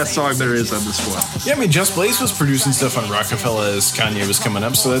 This is the best song there is on this one. Yeah, I mean, Just Blaze was producing stuff on Rockefeller as Kanye was coming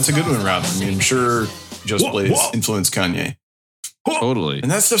up, so that's a good one, Rob. I mean, I'm sure Just Blaze influenced Kanye. Totally.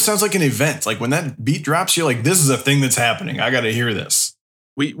 And that stuff sounds like an event. Like when that beat drops, you're like, this is a thing that's happening. I got to hear this.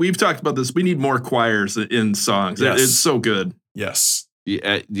 We've talked about this. We need more choirs in songs. Yes. It's so good. Yes.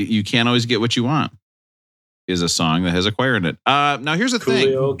 You can't always get what you want. Is a song that has a choir in it. Now here's the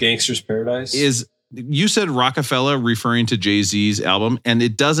Coolio, thing. Gangster's Paradise. You said Rockefeller referring to Jay-Z's album, and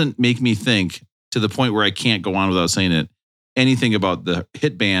it doesn't make me think, to the point where I can't go on without saying it, anything about the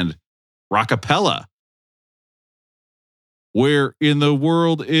hit band Rockapella. Where in the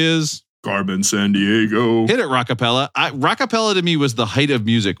world is Carmen Sandiego? Hit it, Rockapella. Rockapella to me was the height of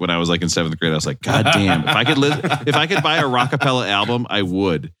music when I was like in 7th grade. I was like, God damn, if I could buy a Rockapella album, I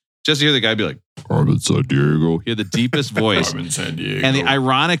would. Just to hear the guy be like, Carmen Sandiego. He had the deepest voice. Carmen Sandiego. And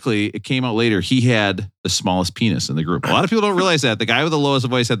ironically, it came out later, he had the smallest penis in the group. A lot of people don't realize that. The guy with the lowest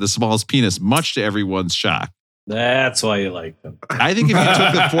voice had the smallest penis, much to everyone's shock. That's why you like them. I think if you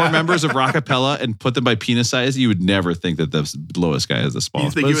took the 4 members of Rockapella and put them by penis size, you would never think that the lowest guy is the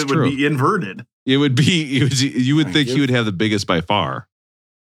smallest. You think it would be inverted? It would be. You would think he would have the biggest by far.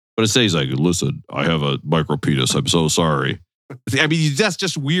 But it says like, listen, I have a micro penis. I'm so sorry. I mean, that's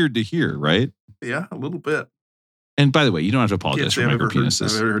just weird to hear, right? Yeah, a little bit. And by the way, you don't have to apologize for micro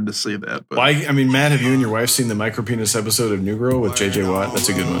penises. I've never heard to say that. But. Well, I mean, Matt, have you and your wife seen the micro penis episode of New Girl with JJ Watt? That's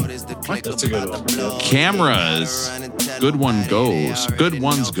a good one. That's a good one. Cameras. Good one goes. Good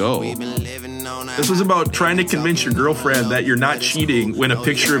ones go. This was about trying to convince your girlfriend that you're not cheating when a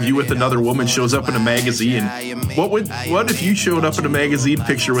picture of you with another woman shows up in a magazine. What if you showed up in a magazine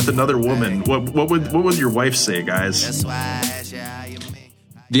picture with another woman? What would your wife say, guys?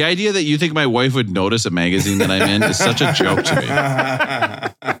 The idea that you think my wife would notice a magazine that I'm in is such a joke to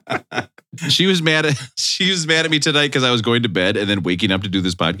me. She was mad at me tonight because I was going to bed and then waking up to do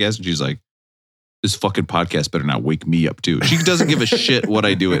this podcast, and she's like, this fucking podcast better not wake me up too. She doesn't give a shit what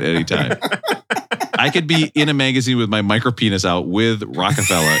I do at any time. I could be in a magazine with my micro penis out with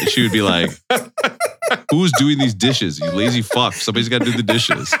Rockefeller, and she would be like, who's doing these dishes? You lazy fuck. Somebody's got to do the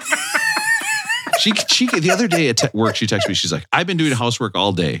dishes. She the other day at work, she texted me. She's like, I've been doing housework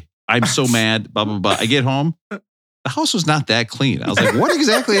all day. I'm so mad, blah, blah, blah. I get home. The house was not that clean. I was like, what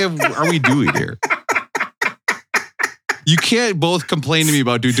exactly are we doing here? You can't both complain to me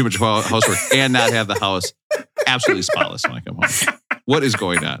about doing too much housework and not have the house absolutely spotless when I come home. What is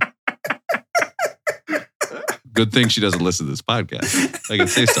going on? Good thing she doesn't listen to this podcast. I can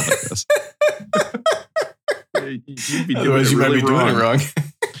say stuff like this. You'd be Otherwise, you might be doing it wrong.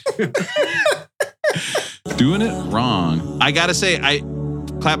 Doing it wrong. I gotta say, I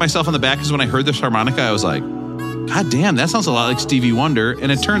clapped myself on the back because when I heard this harmonica, I was like, God damn, that sounds a lot like Stevie Wonder.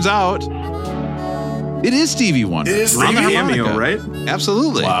 And it turns out it is Stevie Wonder. It is on the Stevie harmonica. Cameo, right?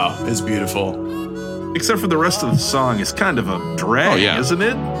 Absolutely. Wow, it's beautiful. Except for the rest of the song is kind of a drag, isn't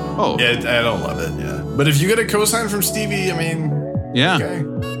it? Oh, Yeah, I don't love it. Yeah, but if you get a cosign from Stevie, I mean, yeah. okay.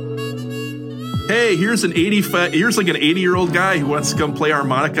 Hey, here's an 80-year-old guy who wants to come play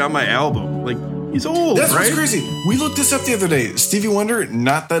harmonica on my album. Like, he's old, That's right? what's crazy. We looked this up the other day. Stevie Wonder,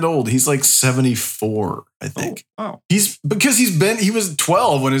 not that old. He's like 74, I think. Oh. He was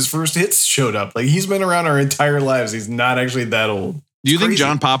 12 when his first hits showed up. Like, he's been around our entire lives. He's not actually that old. Do you think Crazy.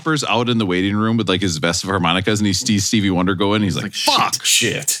 John Popper's out in the waiting room with like his vest of harmonicas and he sees Stevie Wonder go in? He's like, fuck.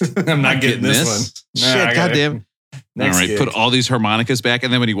 Shit. I'm not getting this one. Shit, Nah, I got it. goddamn. Next all right, gig. put all these harmonicas back.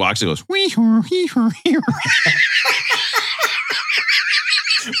 And then when he walks, he goes, Rob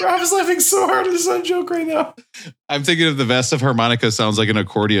is laughing so hard at his own joke right now. I'm thinking of the vest of harmonica sounds like an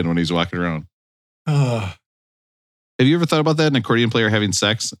accordion when he's walking around. Oh, Have you ever thought about that? An accordion player having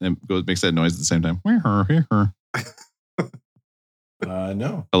sex and makes that noise at the same time.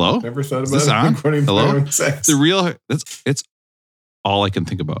 no. Hello? Never thought Is this about it. on? According to Hello? my own sex. The real, it's all I can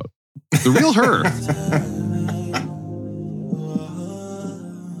think about. The real her.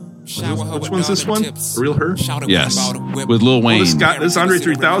 Which one's this one? The Real Her? Yes. With Lil Wayne. This is Andre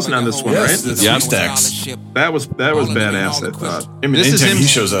 3000 on this one, Yes, right? it's Yep. Stacks. That was badass, I thought. I mean, This is anytime him- he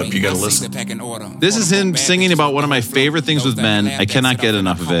shows up, you got to listen. This is him singing about one of my favorite things with men. I cannot get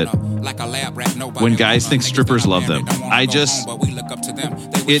enough of it. When guys think strippers love them.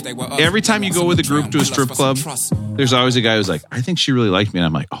 Every time you go with a group to a strip club, there's always a guy who's like, I think she really liked me. And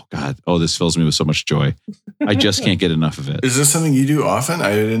I'm like, oh God, this fills me with so much joy. I just can't get enough of it. Is this something you do often?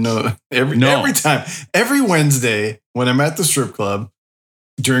 I didn't know. Every time. Every Wednesday when I'm at the strip club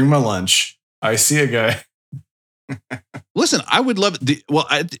during my lunch, I see a guy. Listen, I would love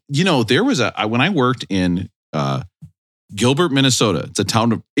there was when I worked in Gilbert, Minnesota. It's a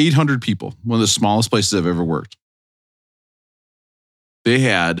town of 800 people, one of the smallest places I've ever worked. They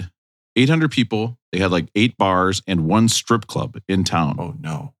had 800 people. They had like 8 bars and 1 strip club in town. Oh,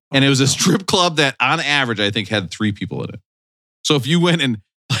 no. And it was a strip club that on average, I think had 3 people in it. So if you went and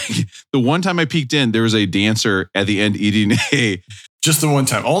like the one time I peeked in, there was a dancer at the end eating Just the one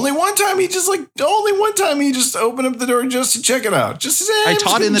time. Only one time he just opened up the door just to check it out. I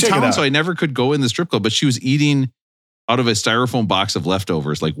taught in the town, so I never could go in the strip club, but she was eating out of a styrofoam box of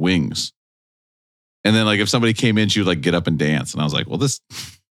leftovers, like wings. And then like if somebody came in, she would like get up and dance. And I was like, well, this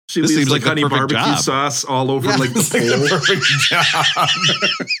She leaves like the honey perfect barbecue job. sauce all over like the It's like the pole. perfect job.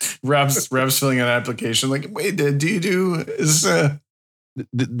 Rob's filling out an application. Like, wait, do you do is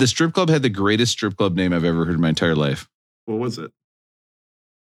the strip club had the greatest strip club name I've ever heard in my entire life. What was it?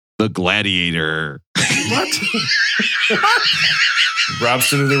 The Gladiator. What? Rob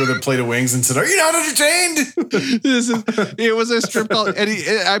stood there with a plate of wings and said, "Are you not entertained?" It was a strip club. And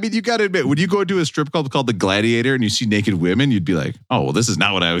you got to admit, when you go to a strip club called The Gladiator and you see naked women, you'd be like, oh, well, this is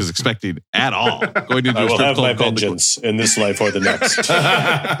not what I was expecting at all. Going into I a will strip have my club called vengeance in this life or the next.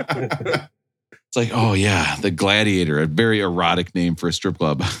 It's like, oh, yeah, The Gladiator, a very erotic name for a strip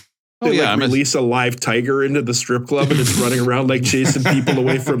club. Oh, They yeah, release a live tiger into the strip club and it's running around like chasing people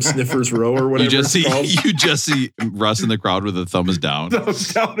away from Sniffer's Row or whatever you it's called. just see Russ in the crowd with a thumbs down.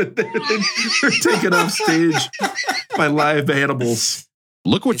 Thumbs down and they're taken off stage by live animals.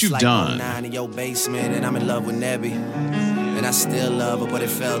 Look what you've done. 09 in your basement and I'm in love with Nebby. And I still love her, but it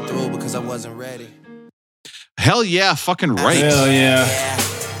fell through because I wasn't ready. Hell yeah, fucking right. Hell yeah.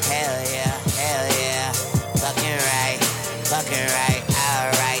 Hell yeah, hell yeah. Fucking right,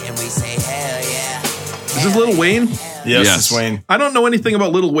 all right. And we say hell yeah. Is this Lil Wayne? Yes, it's Wayne. I don't know anything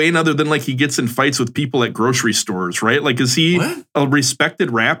about Lil Wayne other than like he gets in fights with people at grocery stores, right? Like, is he a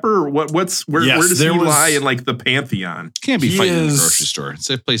respected rapper? Or where does he lie in like the pantheon? Can't be He fighting in the is- grocery store. It's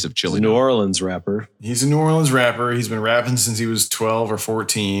a place of He's a chili. New Orleans rapper. He's a New Orleans rapper. He's been rapping since he was 12 or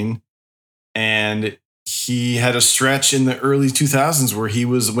 14. And he had a stretch in the early 2000s where he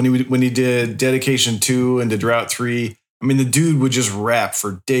was, when he did Dedication 2 and did Drought 3, I mean, the dude would just rap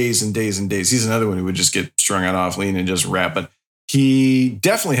for days and days and days. He's another one who would just get strung out off lean and just rap. But he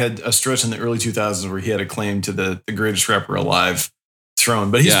definitely had a stretch in the early 2000s where he had a claim to the greatest rapper alive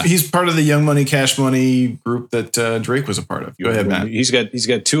throne. But he's part of the Young Money, Cash Money group that Drake was a part of. Go ahead, Matt. He's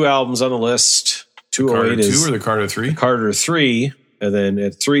got 2 albums on the list. 208 Carter is 2 or the Carter 3? Carter 3, and then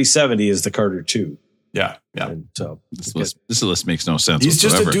at 370 is the Carter 2. Yeah. And so This list makes no sense. He's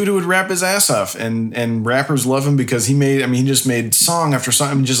whatsoever. just a dude who would rap his ass off, and rappers love him because he just made song after song,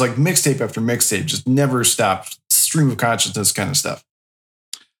 I mean, just like mixtape after mixtape, just never stopped, stream of consciousness kind of stuff.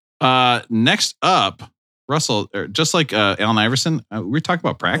 Next up, Russell, just like Allen Iverson, we're talking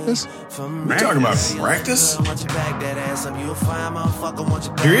about practice. We're talking about practice.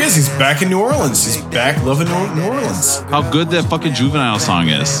 Here he is. He's back in New Orleans. He's back loving New Orleans. How good that fucking Juvenile song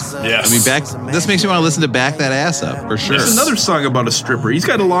is. Yes. I mean, this makes me want to listen to Back That Ass Up for sure. There's another song about a stripper. He's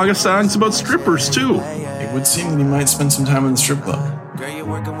got a lot of songs about strippers too. It would seem that he might spend some time in the strip club.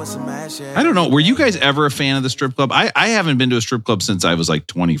 I don't know. Were you guys ever a fan of the strip club? I haven't been to a strip club since I was like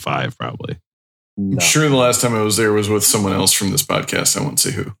 25, probably. I'm sure the last time I was there was with someone else from this podcast. I won't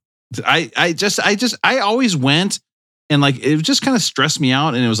say who. I always went, and like it just kind of stressed me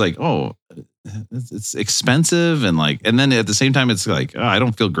out, and it was like, oh, it's expensive, and then at the same time, it's like, oh, I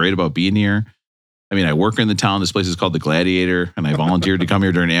don't feel great about being here. I mean, I work in the town. This place is called the Gladiator, and I volunteered to come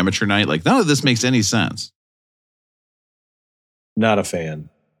here during amateur night. Like, none of this makes any sense. Not a fan.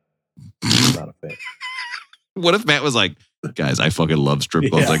 Not a fan. What if Matt was like, guys, I fucking love strip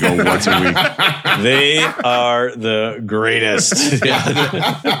clubs. I go once a week. They are the greatest.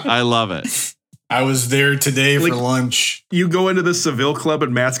 I love it. I was there today for lunch. You go into the Seville Club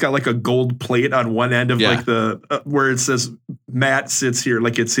and Matt's got like a gold plate on one end of like the where it says Matt sits here,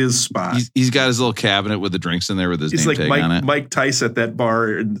 like it's his spot. He's got his little cabinet with the drinks in there with his He's name like tag on it. Mike Tice at that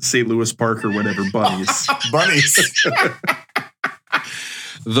bar in St. Louis Park or whatever. Bunnies. Bunnies.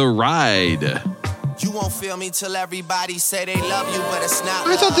 The Ride. You won't feel me till everybody say they love you, but it's not.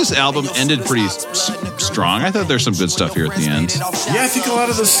 I thought this album ended pretty strong. I thought there's some good stuff here at the end. Yeah, I think a lot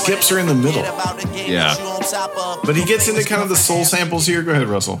of the skips are in the middle. Yeah. But he gets into kind of the soul samples here. Go ahead,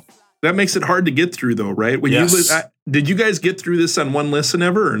 Russell. That makes it hard to get through, though, right? When did you guys get through this on one listen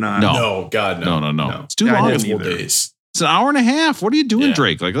ever or not? No, God, no. No. It's too long. Multiple days. It's an hour and a half. What are you doing,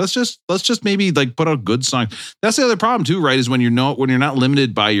 Drake? Like, let's just maybe like put out good songs. That's the other problem too, right? Is when you're not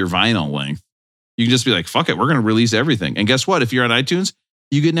limited by your vinyl length. You can just be like, fuck it, we're going to release everything. And guess what? If you're on iTunes,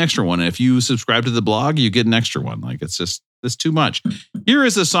 you get an extra one. And if you subscribe to the blog, you get an extra one. Like, it's too much. Here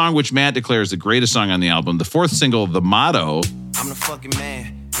is a song which Matt declares the greatest song on the album. The fourth single, The Motto. I'm the fucking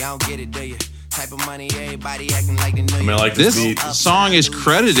man. Y'all don't get it, do you? Type of money, everybody acting like they know you. I like this song is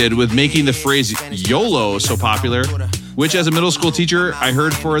credited with making the phrase YOLO so popular, which as a middle school teacher, I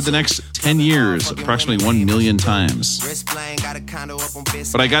heard for the next 10 years, approximately 1 million times.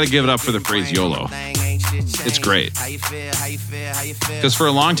 But I got to give it up for the phrase YOLO. It's great. Because for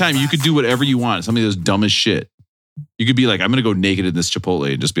a long time, you could do whatever you want. Something that's dumb as shit. You could be like, I'm going to go naked in this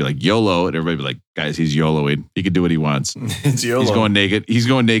Chipotle and just be like, YOLO. And everybody be like, guys, he's YOLOing. He can do what he wants. It's YOLO. He's going naked. He's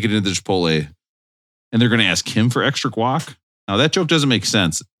going naked into the Chipotle. And they're going to ask him for extra guac. Now, that joke doesn't make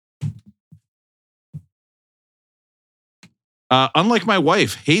sense. Unlike my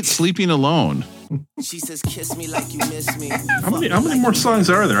wife, hates sleeping alone. She says, kiss me like you miss me. How many more songs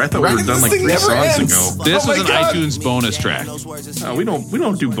are there? I thought we were done like 3 songs ago. This was an iTunes bonus track. No, we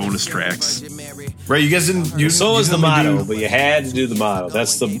don't do bonus tracks. Right, you guys didn't. So was the motto, but you had to do the motto.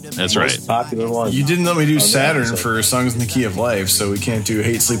 That's right. Most popular one. You didn't let me do Saturn for Songs in the Key of Life, so we can't do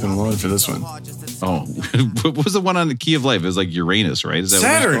Hate Sleeping Alone for this one. Oh, what was the one on the Key of Life? It was like Uranus, right? Is that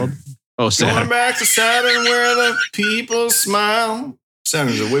Saturn. What it's called? Oh, Saturn. Going back to Saturn where the people smile.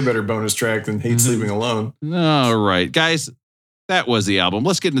 Saturn's a way better bonus track than Hate Sleeping Alone. All right, guys, that was the album.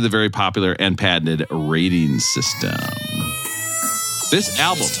 Let's get into the very popular and patented rating system. This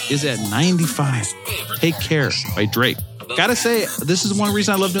album is at 95. Take Care by Drake. Gotta say, this is one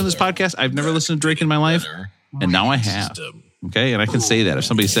reason I love doing this podcast. I've never listened to Drake in my life, and now I have. Okay, and I can say that. If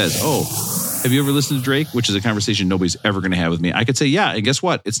somebody says, oh, have you ever listened to Drake? Which is a conversation nobody's ever going to have with me. I could say, yeah, and guess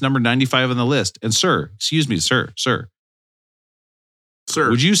what? It's number 95 on the list. And sir,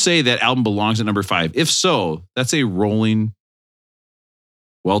 would you say that album belongs at number 5? If so, that's a rolling,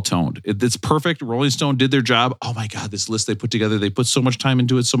 well-toned. It's perfect. Rolling Stone did their job. Oh my God, this list they put together, they put so much time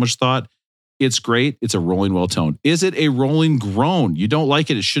into it, so much thought. It's great. It's a rolling, well-toned. Is it a rolling groan? You don't like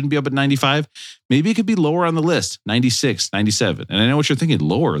it. It shouldn't be up at 95. Maybe it could be lower on the list, 96, 97. And I know what you're thinking,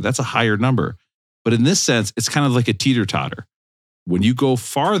 lower. That's a higher number. But in this sense, it's kind of like a teeter-totter. When you go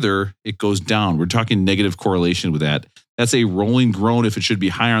farther, it goes down. We're talking negative correlation with that. That's a rolling groan if it should be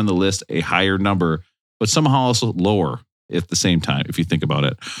higher on the list, a higher number, but somehow also lower at the same time, if you think about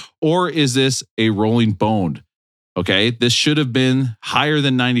it. Or is this a rolling bone? Okay, this should have been higher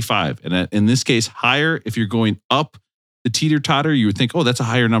than 95. And in this case, higher, if you're going up the teeter-totter, you would think, oh, that's a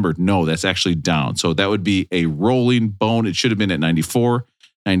higher number. No, that's actually down. So that would be a rolling bone. It should have been at 94,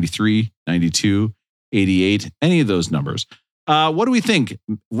 93, 92. 88, any of those numbers. What do we think?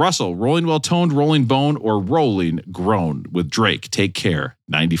 Russell, Rolling Well Toned, Rolling Bone, or Rolling Groan with Drake? Take Care,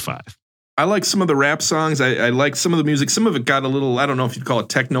 95. I like some of the rap songs. I like some of the music. Some of it got a little, I don't know if you'd call it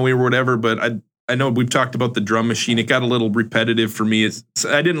techno-y or whatever, but I know we've talked about the drum machine. It got a little repetitive for me.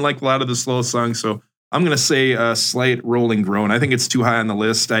 I didn't like a lot of the slow songs, so I'm going to say a slight Rolling Groan. I think it's too high on the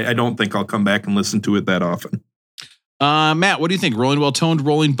list. I don't think I'll come back and listen to it that often. Matt, what do you think? Rolling Well Toned,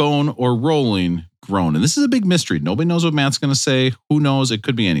 Rolling Bone, or Rolling Groan? And this is a big mystery. Nobody knows what Matt's going to say. Who knows? It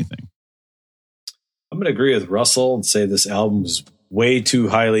could be anything. I'm going to agree with Russell and say this album's way too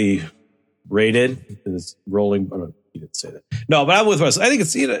highly rated. It's Rolling. Oh, he didn't say that. No, but I'm with Russell. I think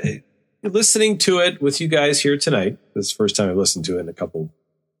it's, listening to it with you guys here tonight. This is the first time I've listened to it in a couple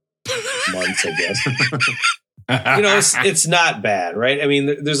months, I guess. It's not bad, right? I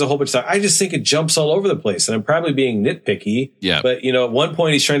mean, there's a whole bunch of stuff. I just think it jumps all over the place, and I'm probably being nitpicky. Yeah. But at one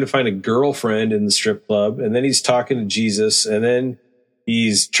point he's trying to find a girlfriend in the strip club, and then he's talking to Jesus, and then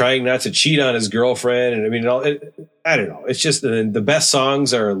he's trying not to cheat on his girlfriend. And I mean, I don't know. It's just the best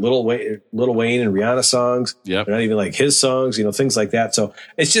songs are Lil Wayne and Rihanna songs. Yep. They're not even like his songs, things like that. So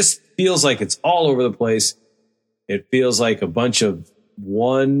it just feels like it's all over the place. It feels like a bunch of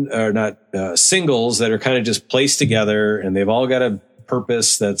singles that are kind of just placed together, and they've all got a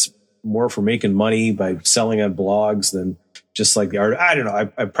purpose that's more for making money by selling on blogs than just like the art. I don't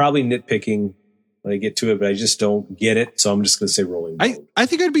know. I'm probably nitpicking when I get to it, but I just don't get it. So I'm just going to say Rolling Bone. I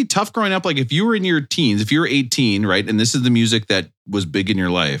think it'd be tough growing up. Like if you were in your teens, if you were 18, right, and this is the music that was big in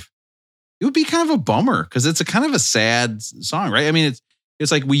your life, it would be kind of a bummer because it's a kind of a sad song, right? I mean,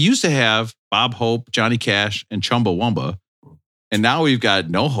 it's like we used to have Bob Hope, Johnny Cash, and Chumbawamba. And now we've got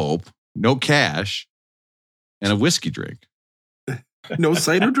no hope, no cash, and a whiskey drink. No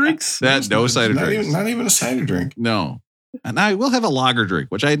cider drinks? No cider drinks. Not even a cider drink. No. And I will have a lager drink,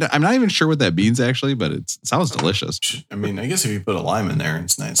 which I'm not even sure what that means actually, but it sounds delicious. I mean, I guess if you put a lime in there,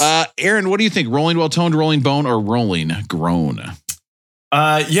 it's nice. Aaron, what do you think? Rolling Well Toned, Rolling Bone, or Rolling Groan?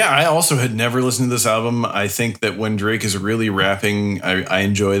 Yeah, I also had never listened to this album. I think that when Drake is really rapping, I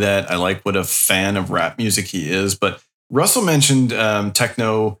enjoy that. I like what a fan of rap music he is, but Russell mentioned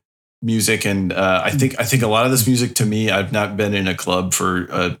techno music, and I think a lot of this music to me, I've not been in a club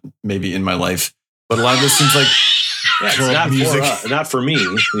for maybe in my life, but a lot of this seems like it's not for me.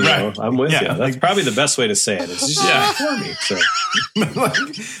 Right. I'm with you. That's probably the best way to say it. It's just not for me. So.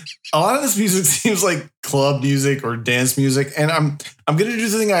 A lot of this music seems like club music or dance music, and I'm going to do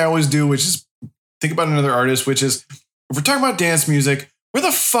the thing I always do, which is think about another artist. Which is, if we're talking about dance music, where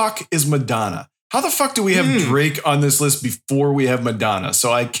the fuck is Madonna? How the fuck do we have Drake on this list before we have Madonna?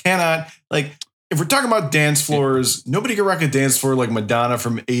 So I cannot, if we're talking about dance floors, nobody can rock a dance floor like Madonna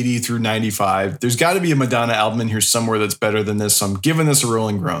from 80 through 95. There's got to be a Madonna album in here somewhere that's better than this. So I'm giving this a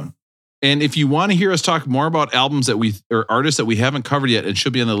Rolling Groan. And if you want to hear us talk more about albums or artists that we haven't covered yet and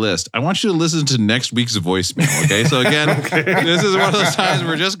should be on the list, I want you to listen to next week's voicemail. Okay. So again, This is one of those times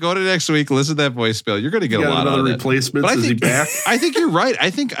where just go to next week, listen to that voicemail. You're going to get a lot of replacements. Is he back? I think you're right. I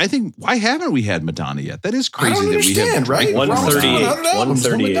think why haven't we had Madonna yet? That is crazy. I don't understand, right?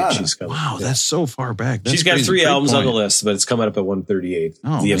 138. She's coming. Wow, that's so far back. She's got 3 albums on the list, but it's coming up at 138.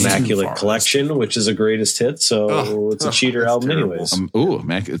 Oh, the Immaculate Collection, which is a greatest hit. So it's a cheater album anyways.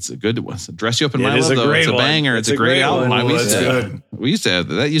 It's a good one. Dress You Up in My Love, though. It's a banger. It's a great album. We used to have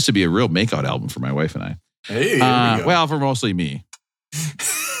that. Used to be a real makeout album for my wife and I. Hey, well, for mostly me.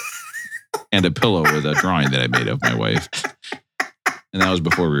 And a pillow with a drawing that I made of my wife. And that was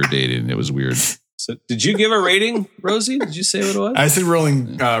before we were dating. It was weird. So did you give a rating, Rosie? Did you say what it was? I said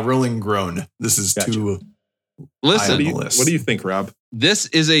Rolling Groan. This is too. Listen, what do you think, Rob? This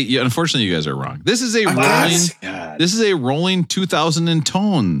is unfortunately you guys are wrong. This is a rolling 2000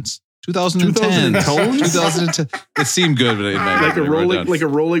 tones. 2010. 2010. It seemed good, but like a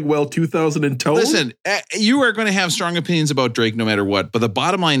rolling well 2000 tone. Listen, you are going to have strong opinions about Drake no matter what, but the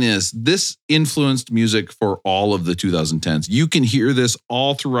bottom line is this influenced music for all of the 2010s. You can hear this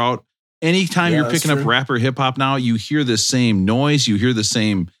all throughout. Anytime you're picking up rap or hip hop now, you hear the same noise, you hear the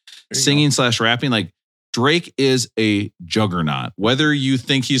same singing / rapping. Like Drake is a juggernaut. Whether you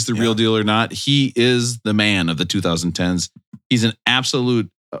think he's the real deal or not, he is the man of the 2010s. He's an absolute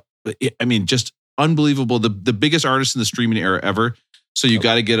just unbelievable. The biggest artist in the streaming era ever. So you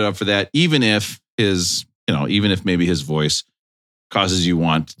got to get it up for that. Even if maybe his voice causes you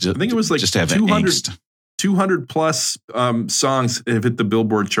I think it was like just to have 200 plus songs have hit the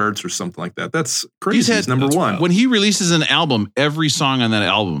Billboard charts or something like that. That's crazy. He's number one. When he releases an album, every song on that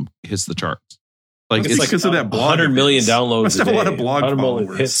album hits the charts. Like it's because of that blog. 100 million downloads. Must have a lot of blog 100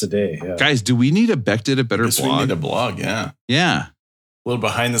 million hits a day. Yeah. Guys, do we need a Beck did a better blog? We need a blog, yeah. Yeah. A little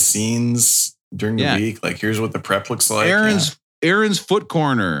behind the scenes during the week. Like, here's what the prep looks like. Aaron's Foot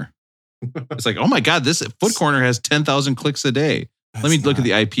Corner. It's like, oh my God, this Foot Corner has 10,000 clicks a day. Let me look at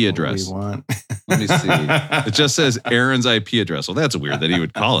the IP address. Let me see. It just says Aaron's IP address. Well, that's weird that he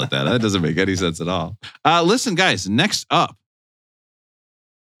would call it that. That doesn't make any sense at all. Listen, guys, next up,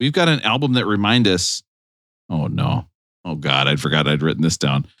 we've got an album that reminds us. Oh, no. Oh, God, I forgot I'd written this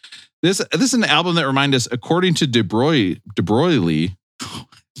down. This is an album that reminds us, according to De Broglie,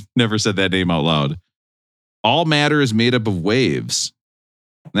 never said that name out loud, all matter is made up of waves.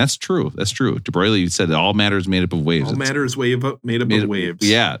 And that's true. That's true. De Broglie said that all matter is made up of waves. All matter is made up of waves.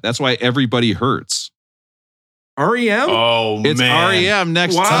 Yeah, that's why everybody hurts. REM? Oh, it's man. REM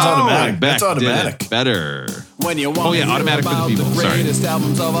next time. That's automatic. That's automatic. Better. When you want automatic for the people. Sorry.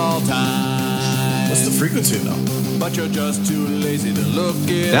 Albums of all time. What's the frequency, though? But you're just too lazy to look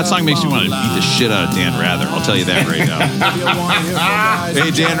it That song makes me want to beat the shit out of Dan Rather. I'll tell you that right now. Hey,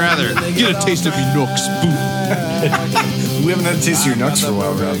 Dan Rather, get a taste of your Nooks. We haven't had a taste of your Nooks for a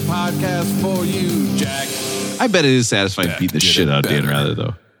while, Rob. I bet it is satisfying to beat the shit out of Dan Rather,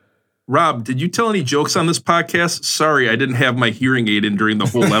 though. Rob, did you tell any jokes on this podcast? Sorry, I didn't have my hearing aid in during the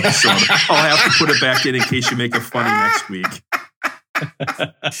whole episode. I'll have to put it back in case you make it funny next week.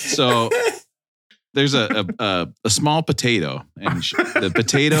 So there's a small potato, and the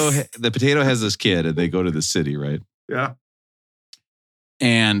potato has this kid, and they go to the city, right? Yeah.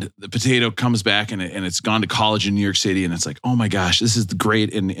 And the potato comes back, and it's gone to college in New York City, and it's like, oh my gosh, this is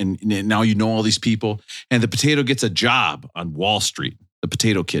great, and now you know all these people, and the potato gets a job on Wall Street. The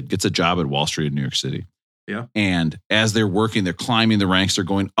potato kid gets a job at Wall Street in New York City. Yeah. And as they're working, they're climbing the ranks, they're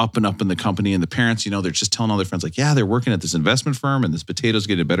going up and up in the company. And the parents, they're just telling all their friends, like, yeah, they're working at this investment firm and this potato's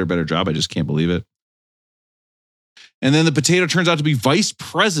getting a better job. I just can't believe it. And then the potato turns out to be vice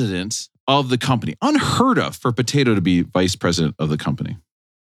president of the company. Unheard of for potato to be vice president of the company.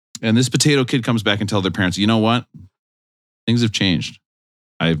 And this potato kid comes back and tells their parents, you know what? Things have changed.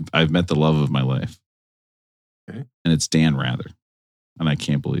 I've met the love of my life. Okay. And it's Dan Rather. And I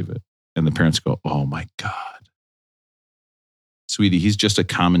can't believe it. And the parents go, oh my God. Sweetie, he's just a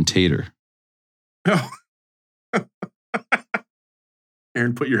commentator.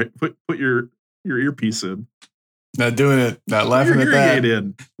 Aaron, put your earpiece in. Not doing it. Not laughing at that. Hearing aid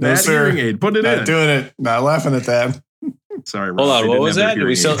in. No, sir. Hearing aid. Put it in. Not doing it. Not laughing at that. Sorry, Rob. Hold on. What was that? Are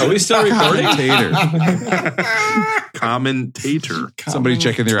we still recording? Commentator. Somebody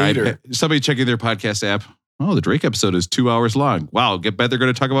checking their podcast app. Oh, the Drake episode is 2 hours long. Wow, bet they're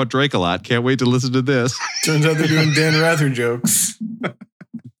going to talk about Drake a lot. Can't wait to listen to this. Turns out they're doing Dan Rather jokes.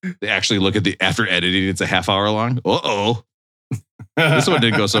 They actually look at after editing, it's a half hour long. Uh-oh. This one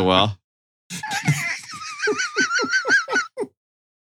didn't go so well.